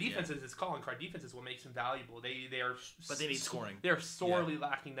 Exactly, defense is his calling card. Defense is what makes him valuable. They are. But they need scoring. They're sorely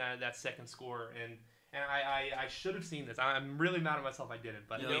lacking that second scorer and. And I should have seen this. I'm really mad at myself I didn't.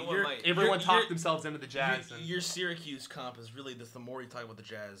 But everyone talked themselves into the Jazz. Your Syracuse comp is really the more you talk about the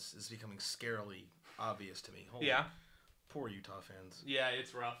Jazz is becoming scarily obvious to me. Poor Utah fans. Yeah,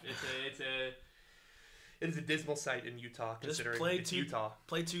 it's rough. It is a dismal sight in Utah considering it's Utah.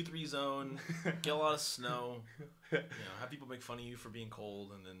 Play 2-3 zone, get a lot of snow. Have people make fun of you for being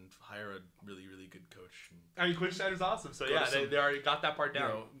cold, and then hire a really, really good coach. I mean, Quinn Snyder's awesome, so they already got that part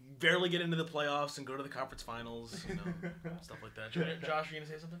down. Barely get into the playoffs and go to the conference finals, stuff like that. Josh, are you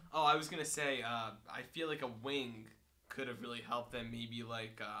gonna say something? Oh, I was gonna say, I feel like a wing could have really helped them. Maybe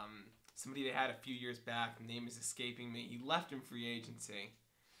like somebody they had a few years back. The name is escaping me. He left in free agency.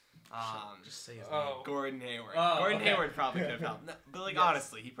 Just say his name. Gordon Hayward. Hayward probably could have helped. No, but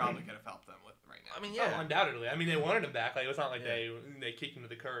honestly, he probably could have helped them with right now. I mean, undoubtedly. I mean, they wanted him back. Like, it's not like they kicked him to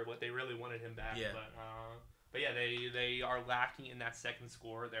the curb. But they really wanted him back. Yeah. But yeah, they are lacking in that second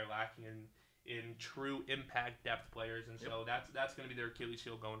score. They're lacking in true impact depth players, and so that's going to be their Achilles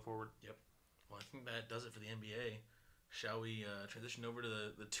heel going forward. Yep. Well, I think that does it for the NBA. Shall we transition over to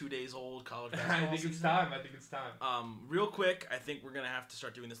the 2 days old college basketball I think it's time. Real quick, I think we're going to have to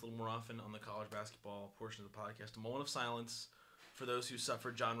start doing this a little more often on the college basketball portion of the podcast. A moment of silence for those who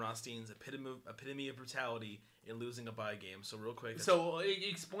suffered John Rothstein's epitome of brutality in losing a bye game. So real quick. So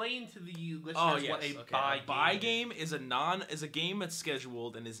explain to the listeners what a bye game is. Is a game that's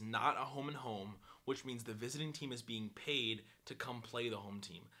scheduled and is not a home and home, which means the visiting team is being paid to come play the home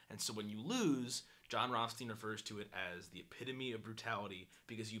team. And so when you lose, John Rothstein refers to it as the epitome of brutality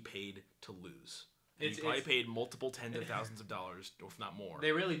because you paid to lose. And you probably paid multiple tens of thousands of dollars, if not more.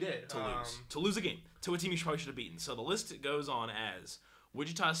 They really did. To lose a game. To a team you probably should have beaten. So the list goes on as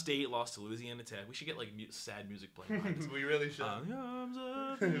Wichita State lost to Louisiana Tech. We should get sad music playing. We really should. The arms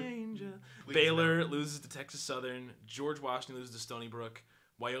of the angel. Baylor loses to Texas Southern. George Washington loses to Stony Brook.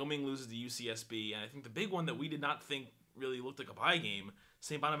 Wyoming loses to UCSB. And I think the big one that we did not think really looked like a bye game,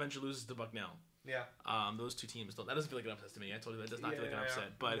 St. Bonaventure loses to Bucknell. Yeah. Those two teams, that doesn't feel like an upset to me. I told you that does not feel like an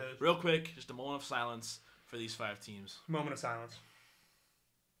upset. But real quick, just a moment of silence for these 5 teams. Moment of silence.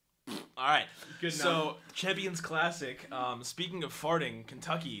 All right. Good enough. So, Champions Classic. Speaking of farting,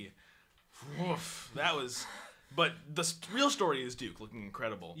 Kentucky Oof, that was. But the real story is Duke looking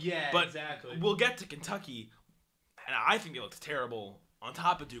incredible. Yeah, but exactly. We'll get to Kentucky, and I think they looked terrible on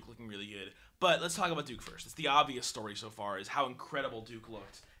top of Duke looking really good. But let's talk about Duke first. It's the obvious story so far is how incredible Duke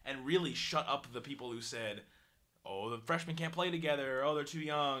looked and really shut up the people who said, oh, the freshmen can't play together, oh, they're too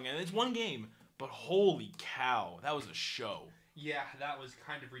young, and it's one game. But holy cow, that was a show. Yeah, that was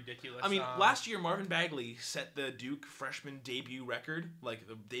kind of ridiculous. I mean, last year Marvin Bagley set the Duke freshman debut record, like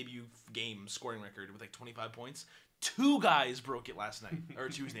the debut game scoring record with like 25 points. 2 guys broke it last night, or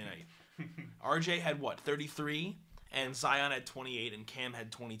Tuesday night. RJ had, 33? And Zion had 28, and Cam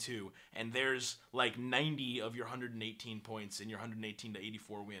had 22. And there's like 90 of your 118 points in your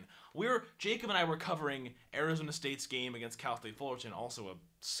 118-84 win. Jacob and I were covering Arizona State's game against Cal State Fullerton, also a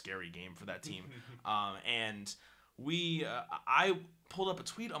scary game for that team. And I pulled up a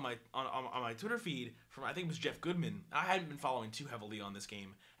tweet on my Twitter feed from, I think it was Jeff Goodman. I hadn't been following too heavily on this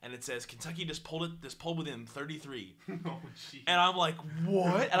game, and it says Kentucky just pulled within 33. Oh, geez. And I'm like,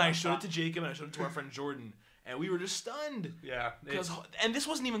 what? And I showed it to Jacob, and I showed it to our friend Jordan, and we were just stunned. Yeah. And this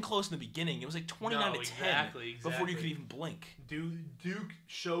wasn't even close in the beginning. It was like 29 to 10 before you could even blink. Duke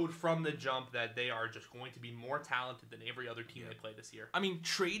showed from the jump that they are just going to be more talented than every other team they play this year. I mean,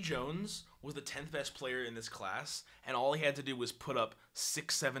 Trey Jones was the 10th best player in this class, and all he had to do was put up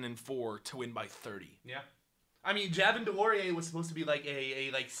 6, 7, and 4 to win by 30. Yeah. I mean, Javin DeLaurier was supposed to be like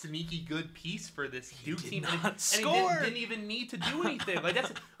a sneaky good piece for this Duke team, and he didn't even need to do anything. Like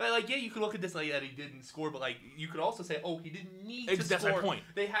that's yeah, you could look at this like that he didn't score, but like you could also say, oh, he didn't need to score. That's my point.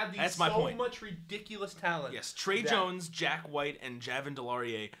 They had much ridiculous talent. Yes, Trey Jones, Jack White, and Javin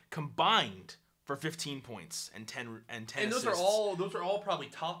DeLaurier combined for 15 points and 10 and those assists. Those are all probably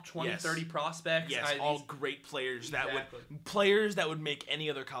top 20, 30 prospects. Yes, all great players that would make any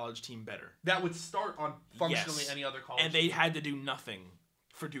other college team better. That would start on functionally any other college and they had to do nothing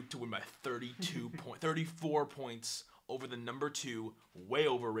for Duke to win by 34 points over the number 2 way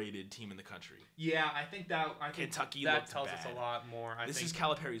overrated team in the country. Yeah, I think Kentucky that tells us a lot more. This is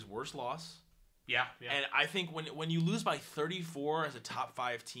Calipari's worst loss. Yeah. And I think when you lose by 34 as a top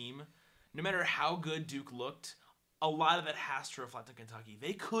 5 team, no matter how good Duke looked, a lot of that has to reflect on Kentucky.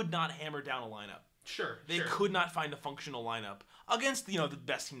 They could not hammer down a lineup. Sure. They could not find a functional lineup against the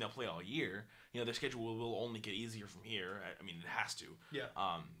best team they'll play all year. Their schedule will only get easier from here. I mean, it has to. Yeah.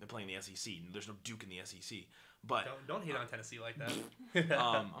 They're playing the SEC. There's no Duke in the SEC. But don't hate on Tennessee like that.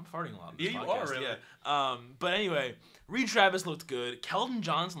 I'm farting a lot. Yeah, you are really. Yeah. But anyway, Reed Travis looked good. Keldon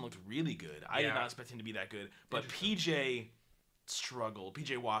Johnson looked really good. I did not expect him to be that good. But PJ struggled.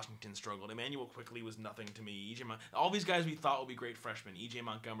 PJ Washington struggled. Emmanuel Quickley was nothing to me. All these guys we thought would be great freshmen. EJ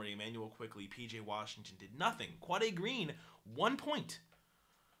Montgomery, Emmanuel Quickley, PJ Washington did nothing. Quade Green, 1 point.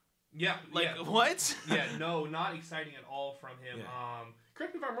 Yeah. What? Yeah, no, not exciting at all from him. Yeah.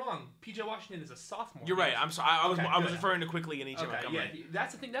 Correct me if I'm wrong. PJ Washington is a sophomore. You're right. I'm sorry. I was referring to Quickley and EJ Montgomery. Yeah,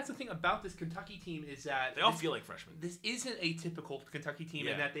 that's the thing. That's the thing about this Kentucky team is that they all feel like freshmen. This isn't a typical Kentucky team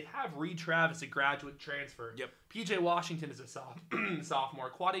in that they have Reed Travis, a graduate transfer. Yep. PJ Washington is a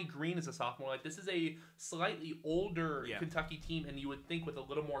sophomore. Quade Green is a sophomore. Like this is a slightly older Kentucky team, and you would think with a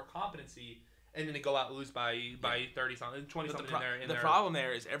little more competency. And then they go out and lose by 30-something, 20-something in there. The problem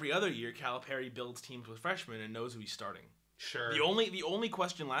there is every other year, Calipari builds teams with freshmen and knows who he's starting. Sure. The only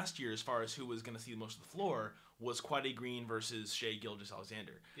question last year, as far as who was going to see most of the floor, was Quade Green versus Shai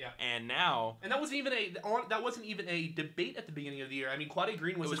Gilgeous-Alexander. Yeah. And now, that wasn't even a debate at the beginning of the year. I mean, Quade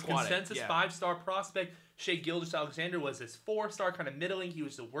Green was his consensus 5-star prospect. Shai Gilgeous-Alexander was his 4-star, kind of middling. He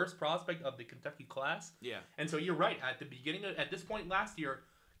was the worst prospect of the Kentucky class. Yeah. And so you're right. At this point last year,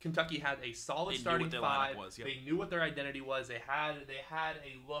 Kentucky had a solid starting 5. They knew what their identity was. They had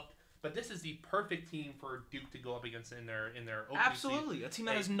a look. But this is the perfect team for Duke to go up against in their opening Absolutely. season. A team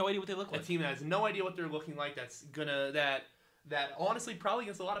that has no idea what they look like. A team that has no idea what they're looking like. That honestly probably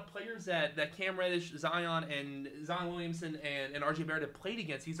against a lot of players that Cam Reddish, Zion Williamson and RJ Barrett have played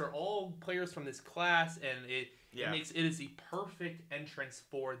against. These are all players from this class, and it is the perfect entrance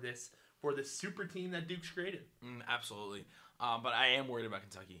for this super team that Duke's created. Absolutely. But I am worried about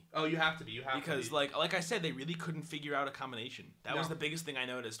Kentucky. Oh, you have to be. Because like I said, they really couldn't figure out a combination. That was the biggest thing I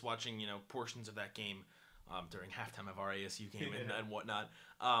noticed watching portions of that game during halftime of our ASU game and whatnot.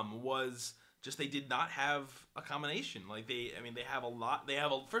 Was just they did not have a combination.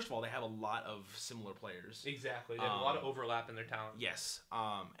 First of all, they have a lot of similar players. Exactly. They have a lot of overlap in their talent. Yes.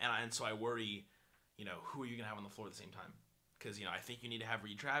 And so I worry, who are you gonna have on the floor at the same time? Because I think you need to have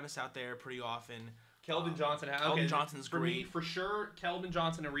Reed Travis out there pretty often. Keldon Johnson. Keldon Johnson's for great. Me, for sure, Keldon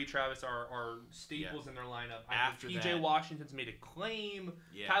Johnson and Reed Travis are staples in their lineup. After PJ Washington's made a claim.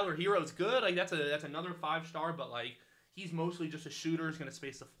 Yeah. Tyler Hero's good. That's another 5-star, but he's mostly just a shooter. He's going to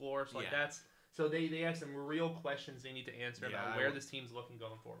space the floor. So So they have some real questions they need to answer about where this team's looking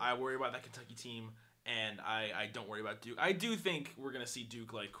going forward. I worry about that Kentucky team, and I don't worry about Duke. I do think we're going to see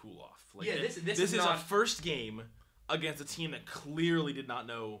Duke cool off. This is a first game against a team that clearly did not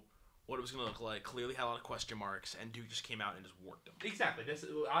know what it was going to look like, clearly had a lot of question marks, and Duke just came out and just worked them. Exactly. This is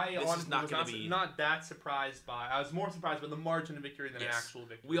not that surprised by. I was more surprised by the margin of victory than an actual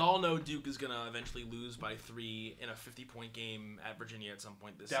victory. We all know Duke is going to eventually lose by 3 in a 50-point game at Virginia at some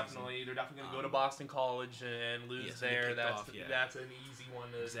point this season. They're definitely going to go to Boston College and lose there. That's an easy one.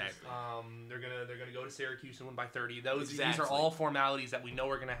 Exactly. They're gonna go to Syracuse and win by 30. These are all formalities that we know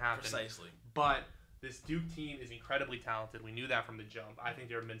are going to happen. Precisely. But this Duke team is incredibly talented. We knew that from the jump. I think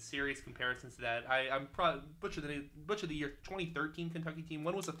there have been serious comparisons to that. I'm probably butcher the year 2013 Kentucky team.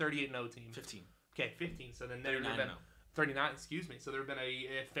 When was the 38-0 team? 15. Okay, 15. So then there have been 39. Excuse me. So there have been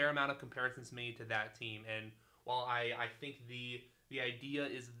a fair amount of comparisons made to that team. And while I think the idea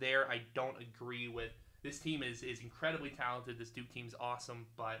is there, I don't agree with this team is incredibly talented. This Duke team's awesome,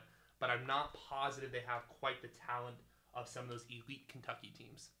 but I'm not positive they have quite the talent of some of those elite Kentucky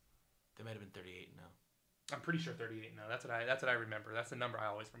teams. They might have been 38-0. I'm pretty sure 38-0. That's what I remember. That's the number I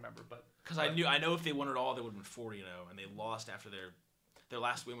always remember. But because I know if they won it all, they would have been 40-0, and they lost after their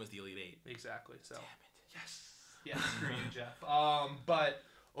last win was the Elite Eight. Exactly. So. Damn it. Yes. Screw you, Jeff. But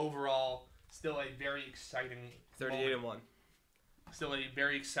overall, still a very exciting 38-1. Still a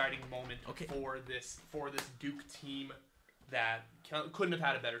very exciting moment for this Duke team that couldn't have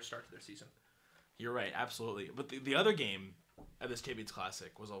had a better start to their season. You're right, absolutely. But the other game at this Champions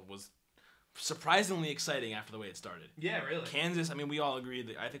Classic was surprisingly exciting after the way it started. Yeah, really. Kansas, I mean, we all agreed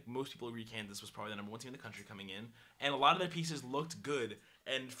that I think most people agree Kansas was probably the number 1 team in the country coming in, and a lot of their pieces looked good.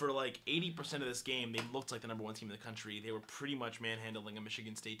 And for 80% of this game, they looked like the number 1 team in the country. They were pretty much manhandling a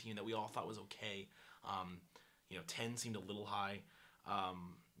Michigan State team that we all thought was okay. 10 seemed a little high.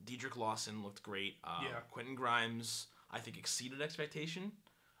 Dedrick Lawson looked great. Quentin Grimes, I think, exceeded expectation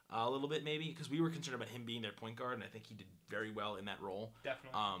a little bit maybe, because we were concerned about him being their point guard, and I think he did very well in that role.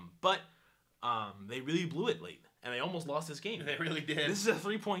 Definitely. But they really blew it late, and they almost lost this game. They really did. This is a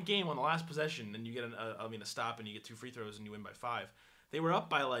 3-point game on the last possession, and you get a stop, and you get 2 free throws, and you win by 5. They were up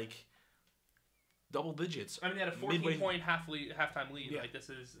by double digits. I mean, they had a 14-point halftime lead. Yeah.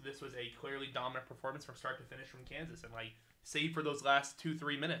 This was a clearly dominant performance from start to finish from Kansas, and save for those last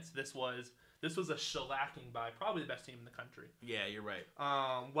 2-3 minutes, this was a shellacking by probably the best team in the country. Yeah, you're right.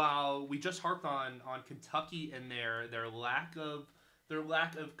 While we just harped on Kentucky and their lack of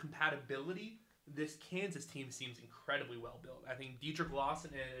compatibility, this Kansas team seems incredibly well built. I think Dedrick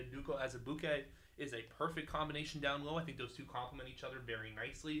Lawson and Udoka Azubuike is a perfect combination down low. I think those two complement each other very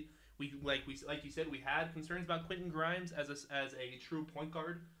nicely. Like you said, we had concerns about Quentin Grimes as a true point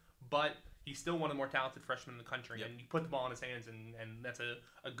guard, but he's still one of the more talented freshmen in the country. Yep. And you put the ball in his hands, and that's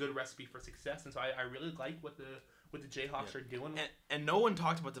a good recipe for success. And so I really like what the Jayhawks are doing. And no one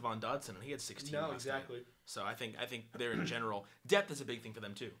talked about Devon Dodson, and he had 16 No, exactly. Night. So I think they're in general. Depth is a big thing for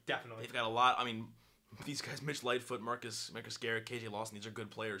them, too. Definitely. They've got a lot. I mean, these guys, Mitch Lightfoot, Marcus Garrett, KJ Lawson, these are good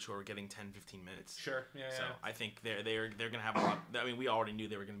players who are getting 10, 15 minutes. Sure, yeah. So I think they're going to have a lot. I mean, we already knew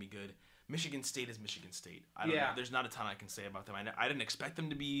they were going to be good. Michigan State is Michigan State. I don't know. There's not a ton I can say about them. I didn't expect them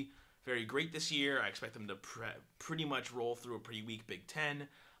to be very great this year. I expect them to pretty much roll through a pretty weak Big Ten.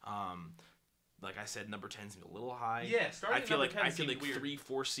 Like I said, number 10 seems a little high. Yeah, starting I feel like weird. 3,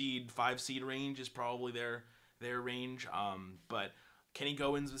 4 seed, 5 seed range is probably their range. But Kenny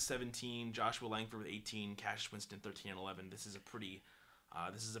Goins with 17, Joshua Langford with 18, Cassius Winston 13 and 11. This is a pretty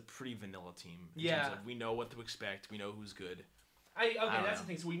vanilla team. In terms of we know what to expect. We know who's good. That's the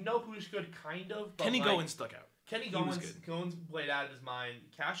thing. So we know who's good, kind of. But Kenny Goins stuck out. Kenny Goins played out of his mind.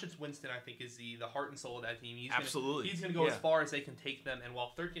 Cassius Winston, I think, is the heart and soul of that team. Absolutely. He's going to go as far as they can take them. And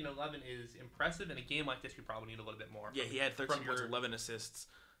while 13-11 is impressive, in a game like this, you probably need a little bit more. Yeah, he had 13 points, 11 assists.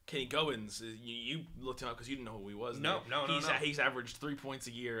 Kenny Goins, you looked him up because you didn't know who he was. No. He's averaged 3 points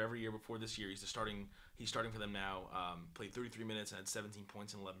a year every year before this year. He's starting for them now. Played 33 minutes and had 17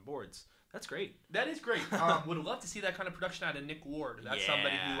 points and 11 boards. That's great. That is great. Would love to see that kind of production out of Nick Ward. That's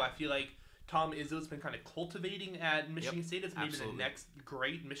somebody who I feel like Tom Izzo's been kind of cultivating at Michigan State as maybe the next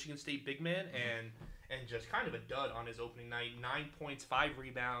great Michigan State big man, and just kind of a dud on his opening night. 9 points, 5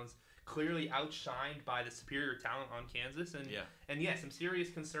 rebounds, clearly outshined by the superior talent on Kansas, and some serious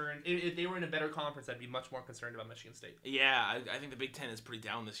concern. If they were in a better conference, I'd be much more concerned about Michigan State. Yeah, I think the Big Ten is pretty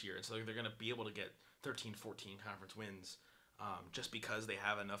down this year, and so they're going to be able to get 13, 14 conference wins just because they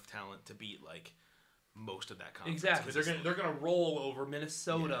have enough talent to beat most of that conference. Exactly. They're gonna roll over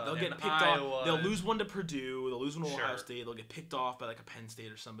Minnesota. Yeah, they'll get picked off. They'll lose one to Purdue. They'll lose one to Ohio State. They'll get picked off by like a Penn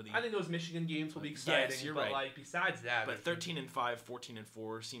State or somebody. I think those Michigan games will be exciting. Yes, you're but right. Like besides that, but 13-5,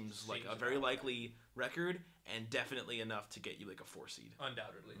 14-4 seems like a very likely record, and definitely enough to get you like a 4 seed.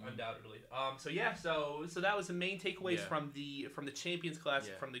 Undoubtedly. So that was the main takeaways from the Champions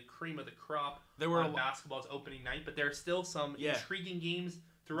Classic, from the cream of the crop. There were basketball's opening night, but there are still some intriguing games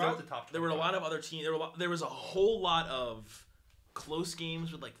throughout the top 25. There were a lot of other teams. There was a whole lot of close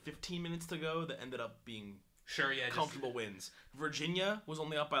games with like 15 minutes to go that ended up being comfortable wins. Virginia was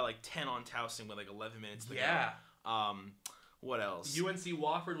only up by like 10 on Towson with like 11 minutes to go. What else? UNC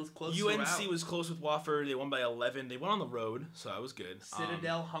Wofford was close. UNC was close with Wofford. They won by 11. They went on the road, so that was good.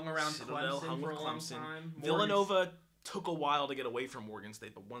 Citadel hung around Clemson for a long time. Villanova took a while to get away from Morgan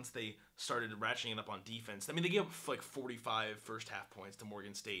State, but once they started ratcheting it up on defense, I mean, they gave up like 45 first half points to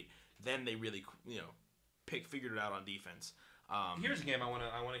Morgan State. Then they really, figured it out on defense. Here's a game I want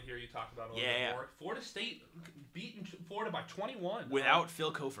to hear you talk about a little bit more. Florida State beating Florida by 21 without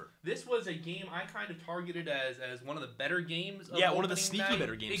Phil Kofer. This was a game I kind of targeted as one of the better games. One of the sneaky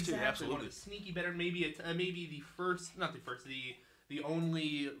better games too. Absolutely, one of the sneaky better. Maybe the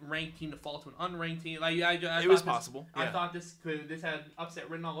only ranked team to fall to an unranked team. It was possible. I thought this had upset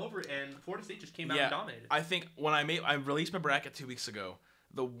written all over it, and Florida State just came out and dominated. I think when I released my bracket 2 weeks ago,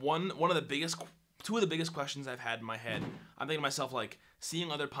 two of the biggest questions I've had in my head, I'm thinking to myself, like,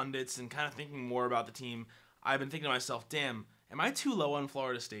 seeing other pundits and kind of thinking more about the team, I've been thinking to myself, damn, am I too low on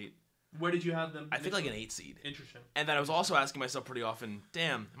Florida State? Where did you have them? I think like an 8 seed. Interesting. And then I was also asking myself pretty often,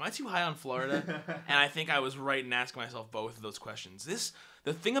 damn, am I too high on Florida? And I think I was right in asking myself both of those questions.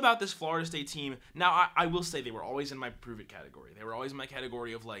 The thing about this Florida State team, now I will say they were always in my prove it category. They were always in my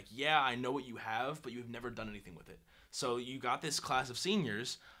category of like, yeah, I know what you have, but you've never done anything with it. So you got this class of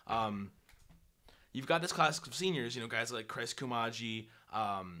seniors, guys like Chris Kumaji,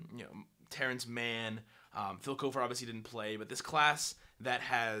 Terrence Mann, Phil Kofer obviously didn't play, but this class that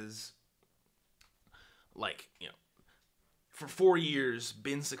has, for 4 years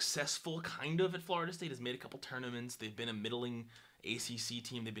been successful kind of at Florida State, has made a couple tournaments. They've been a middling ACC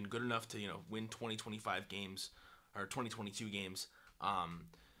team. They've been good enough to, win 2025 games or 2022 games.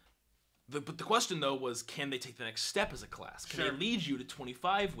 But the question, though, was can they take the next step as a class? Can they lead you to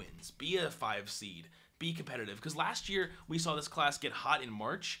 25 wins, be a 5 seed, be competitive? Because last year we saw this class get hot in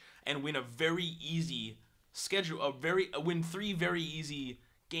March and win a very easy schedule, win 3 very easy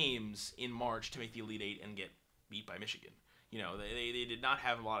games in March to make the Elite 8 and get beat by Michigan. They did not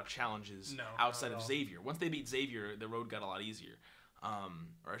have a lot of challenges outside of Xavier. Once they beat Xavier, the road got a lot easier.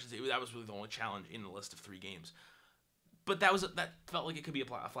 Or I should say that was really the only challenge in the list of 3 games. But that felt like it could be a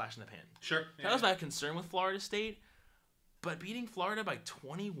flash in the pan. Sure. That was my concern with Florida State. But beating Florida by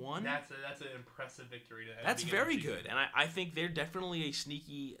 21? That's an impressive victory. That's very good. And I think they're definitely a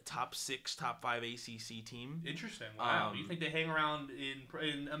sneaky top 6, top 5 ACC team. Interesting. Wow. You think they hang around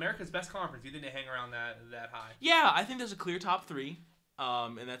in America's best conference? You think they hang around that high? Yeah, I think there's a clear top 3.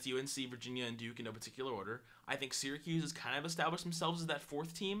 And that's UNC, Virginia, and Duke in no particular order. I think Syracuse has kind of established themselves as that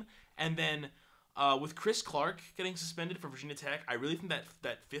 4th team. And then with Chris Clark getting suspended for Virginia Tech, I really think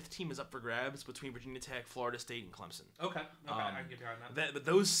that 5th team is up for grabs between Virginia Tech, Florida State, and Clemson. Okay. I can get behind that. But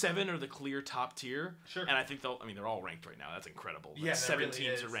those 7 are the clear top tier. Sure. And I think they're all ranked right now. That's incredible. Yeah, 7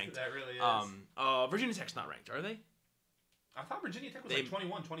 teams are ranked. That really is. Virginia Tech's not ranked, are they? I thought Virginia Tech was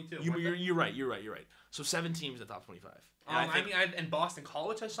 21, 22. You're right. So 7 teams in the top 25. And Boston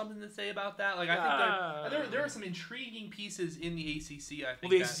College has something to say about that. I think there are some intriguing pieces in the ACC. I think. Well,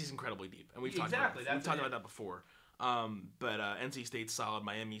 the ACC is incredibly deep, and we've talked about that before. But NC State's solid,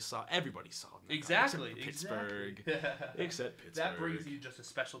 Miami's solid, everybody's solid. Exactly. Except Pittsburgh. Except Pittsburgh. That brings you just a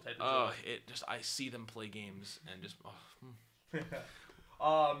special type of joy. I see them play games and just.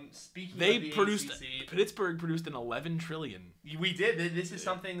 Speaking of the ACC, Pittsburgh produced an 11 trillion. We did. This is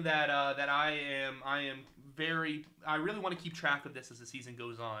something that I really want to keep track of this as the season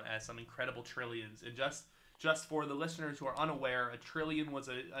goes on, as some incredible trillions. And just for the listeners who are unaware, a trillion was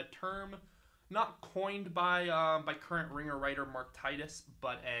a term not coined by current Ringer writer Mark Titus,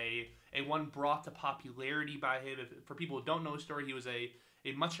 but a one brought to popularity by him. For people who don't know his story, he was a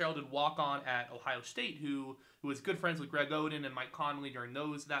much heralded walk-on at Ohio State who was good friends with Greg Oden and Mike Conley during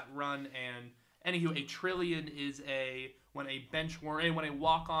that run. And anywho, a trillion is when a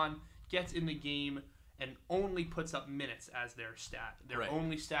walk-on gets in the game and only puts up minutes as their stat. Their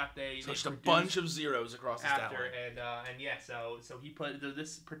only stat they just a bunch of zeros across the stat line. So he put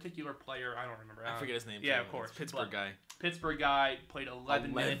this particular player, I don't remember. I forget his name. Yeah, of course. Pittsburgh guy played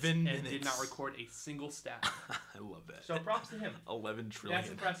 11 minutes and did not record a single stat. I love that. So props to him. 11 trillion.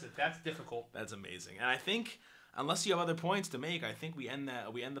 That's impressive. That's difficult. That's amazing. And I think, unless you have other points to make, I think we end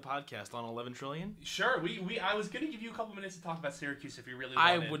the podcast on 11 trillion. Sure. I was going to give you a couple minutes to talk about Syracuse if you really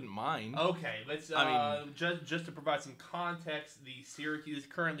wanted. I wouldn't mind. Okay. Let's just to provide some context, the Syracuse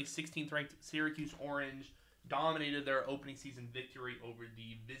currently 16th ranked Syracuse Orange dominated their opening season victory over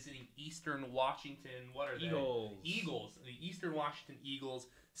the visiting Eastern Washington. What are they? Eagles. The Eastern Washington Eagles,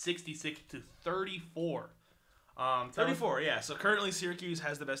 66-34. 34, yeah. So currently Syracuse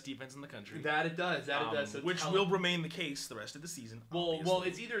has the best defense in the country. That it does. So which will remain the case the rest of the season. Well,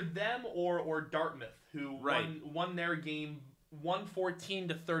 it's either them or Dartmouth who won their game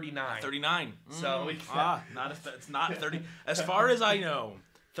 114-39. 39. So it's not 30. As far as I know,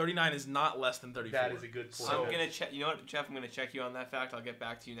 39 is not less than 34. That is a good point. So I'm gonna check. You know what, Jeff? I'm gonna check you on that fact. I'll get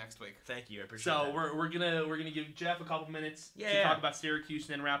back to you next week. Thank you. I appreciate that. So we're gonna give Jeff a couple minutes to talk about Syracuse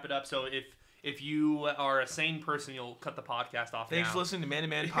and then wrap it up. So if you are a sane person, you'll cut the podcast off. Thanks for listening to Man to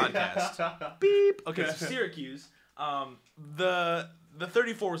Man Podcast. Beep. Okay, so Syracuse. The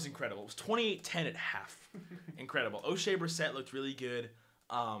 34 was incredible. It was 28-10 at half. Incredible. O'Shea Brissett looked really good.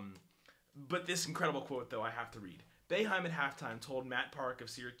 But this incredible quote though I have to read. Boeheim at halftime told Matt Park of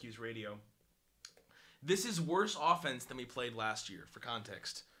Syracuse Radio, "This is worse offense than we played last year." For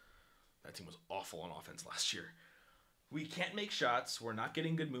context, that team was awful on offense last year. "We can't make shots. We're not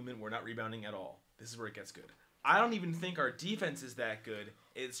getting good movement. We're not rebounding at all. This is where it gets good. I don't even think our defense is that good.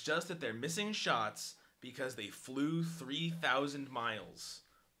 It's just that they're missing shots because they flew 3,000 miles.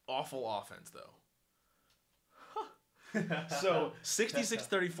 Awful offense, though." So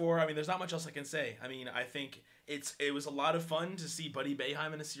 66-34. I mean, there's not much else I can say. I mean, I think it was a lot of fun to see Buddy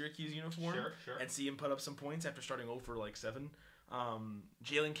Boeheim in a Syracuse uniform and see him put up some points after starting 0 for 7.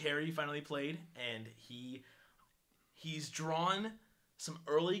 Jalen Carey finally played, and he's drawn some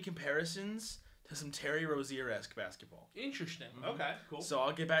early comparisons to some Terry Rozier-esque basketball. Interesting. Mm-hmm. Okay, cool. So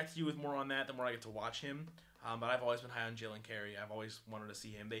I'll get back to you with more on that the more I get to watch him. But I've always been high on Jalen Carey. I've always wanted to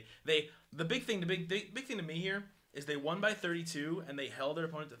see him. The big thing to me here is they won by 32 and they held their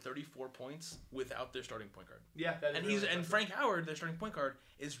opponent to 34 points without their starting point guard. Yeah, that is and Frank Howard, their starting point guard,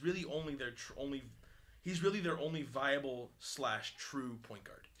 is really only their only viable / true point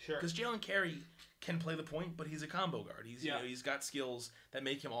guard. Sure. Because Jalen Carey can play the point, but he's a combo guard. He's got skills that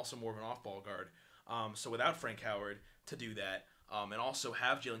make him also more of an off-ball guard. So without Frank Howard to do that, and also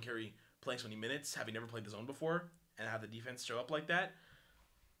have Jalen Carey playing so many minutes, having never played the zone before, and have the defense show up like that,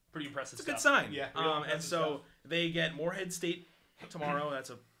 pretty impressive stuff. It's a good sign. Yeah. And so they get Morehead State tomorrow. That's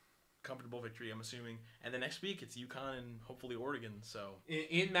a comfortable victory, I'm assuming. And then next week it's UConn and hopefully Oregon. So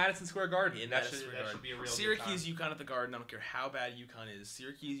in Madison Square Garden. That should be a real Syracuse UConn at the Garden. I don't care how bad UConn is.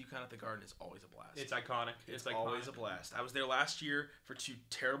 Syracuse UConn at the Garden is always a blast. It's iconic. It's always a blast. I was there last year for 2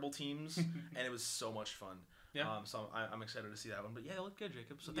 terrible teams, and it was so much fun. Yeah. So I'm excited to see that one. But yeah, it looked good,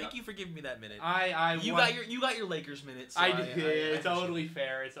 Jacob. So thank you for giving me that minute. You got your Lakers minute. So I did. It's totally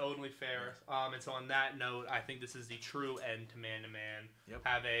fair. It's totally fair. And so on that note, I think this is the true end to Man to Man. Yep.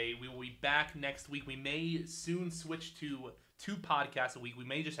 We will be back next week. We may soon switch to 2 podcasts a week. We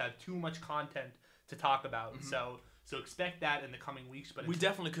may just have too much content to talk about. Mm-hmm. So expect that in the coming weeks. But we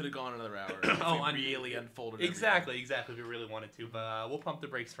definitely could have gone another hour. If we really unfolded. Exactly. If we really wanted to, but we'll pump the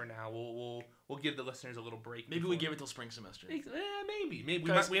brakes for now. We'll give the listeners a little break. Maybe we give it till spring semester. Maybe we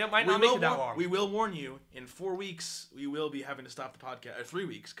might not make it that long. We will warn you. In 4 weeks, we will be having to stop the podcast. Or 3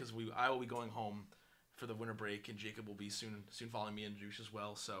 weeks, because I will be going home for the winter break, and Jacob will be soon following me and Juice as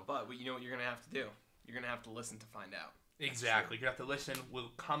well. So, but you know what you're gonna have to do? You're gonna have to listen to find out. Exactly. You're gonna have to listen.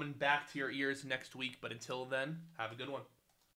 We'll coming back to your ears next week. But until then, have a good one.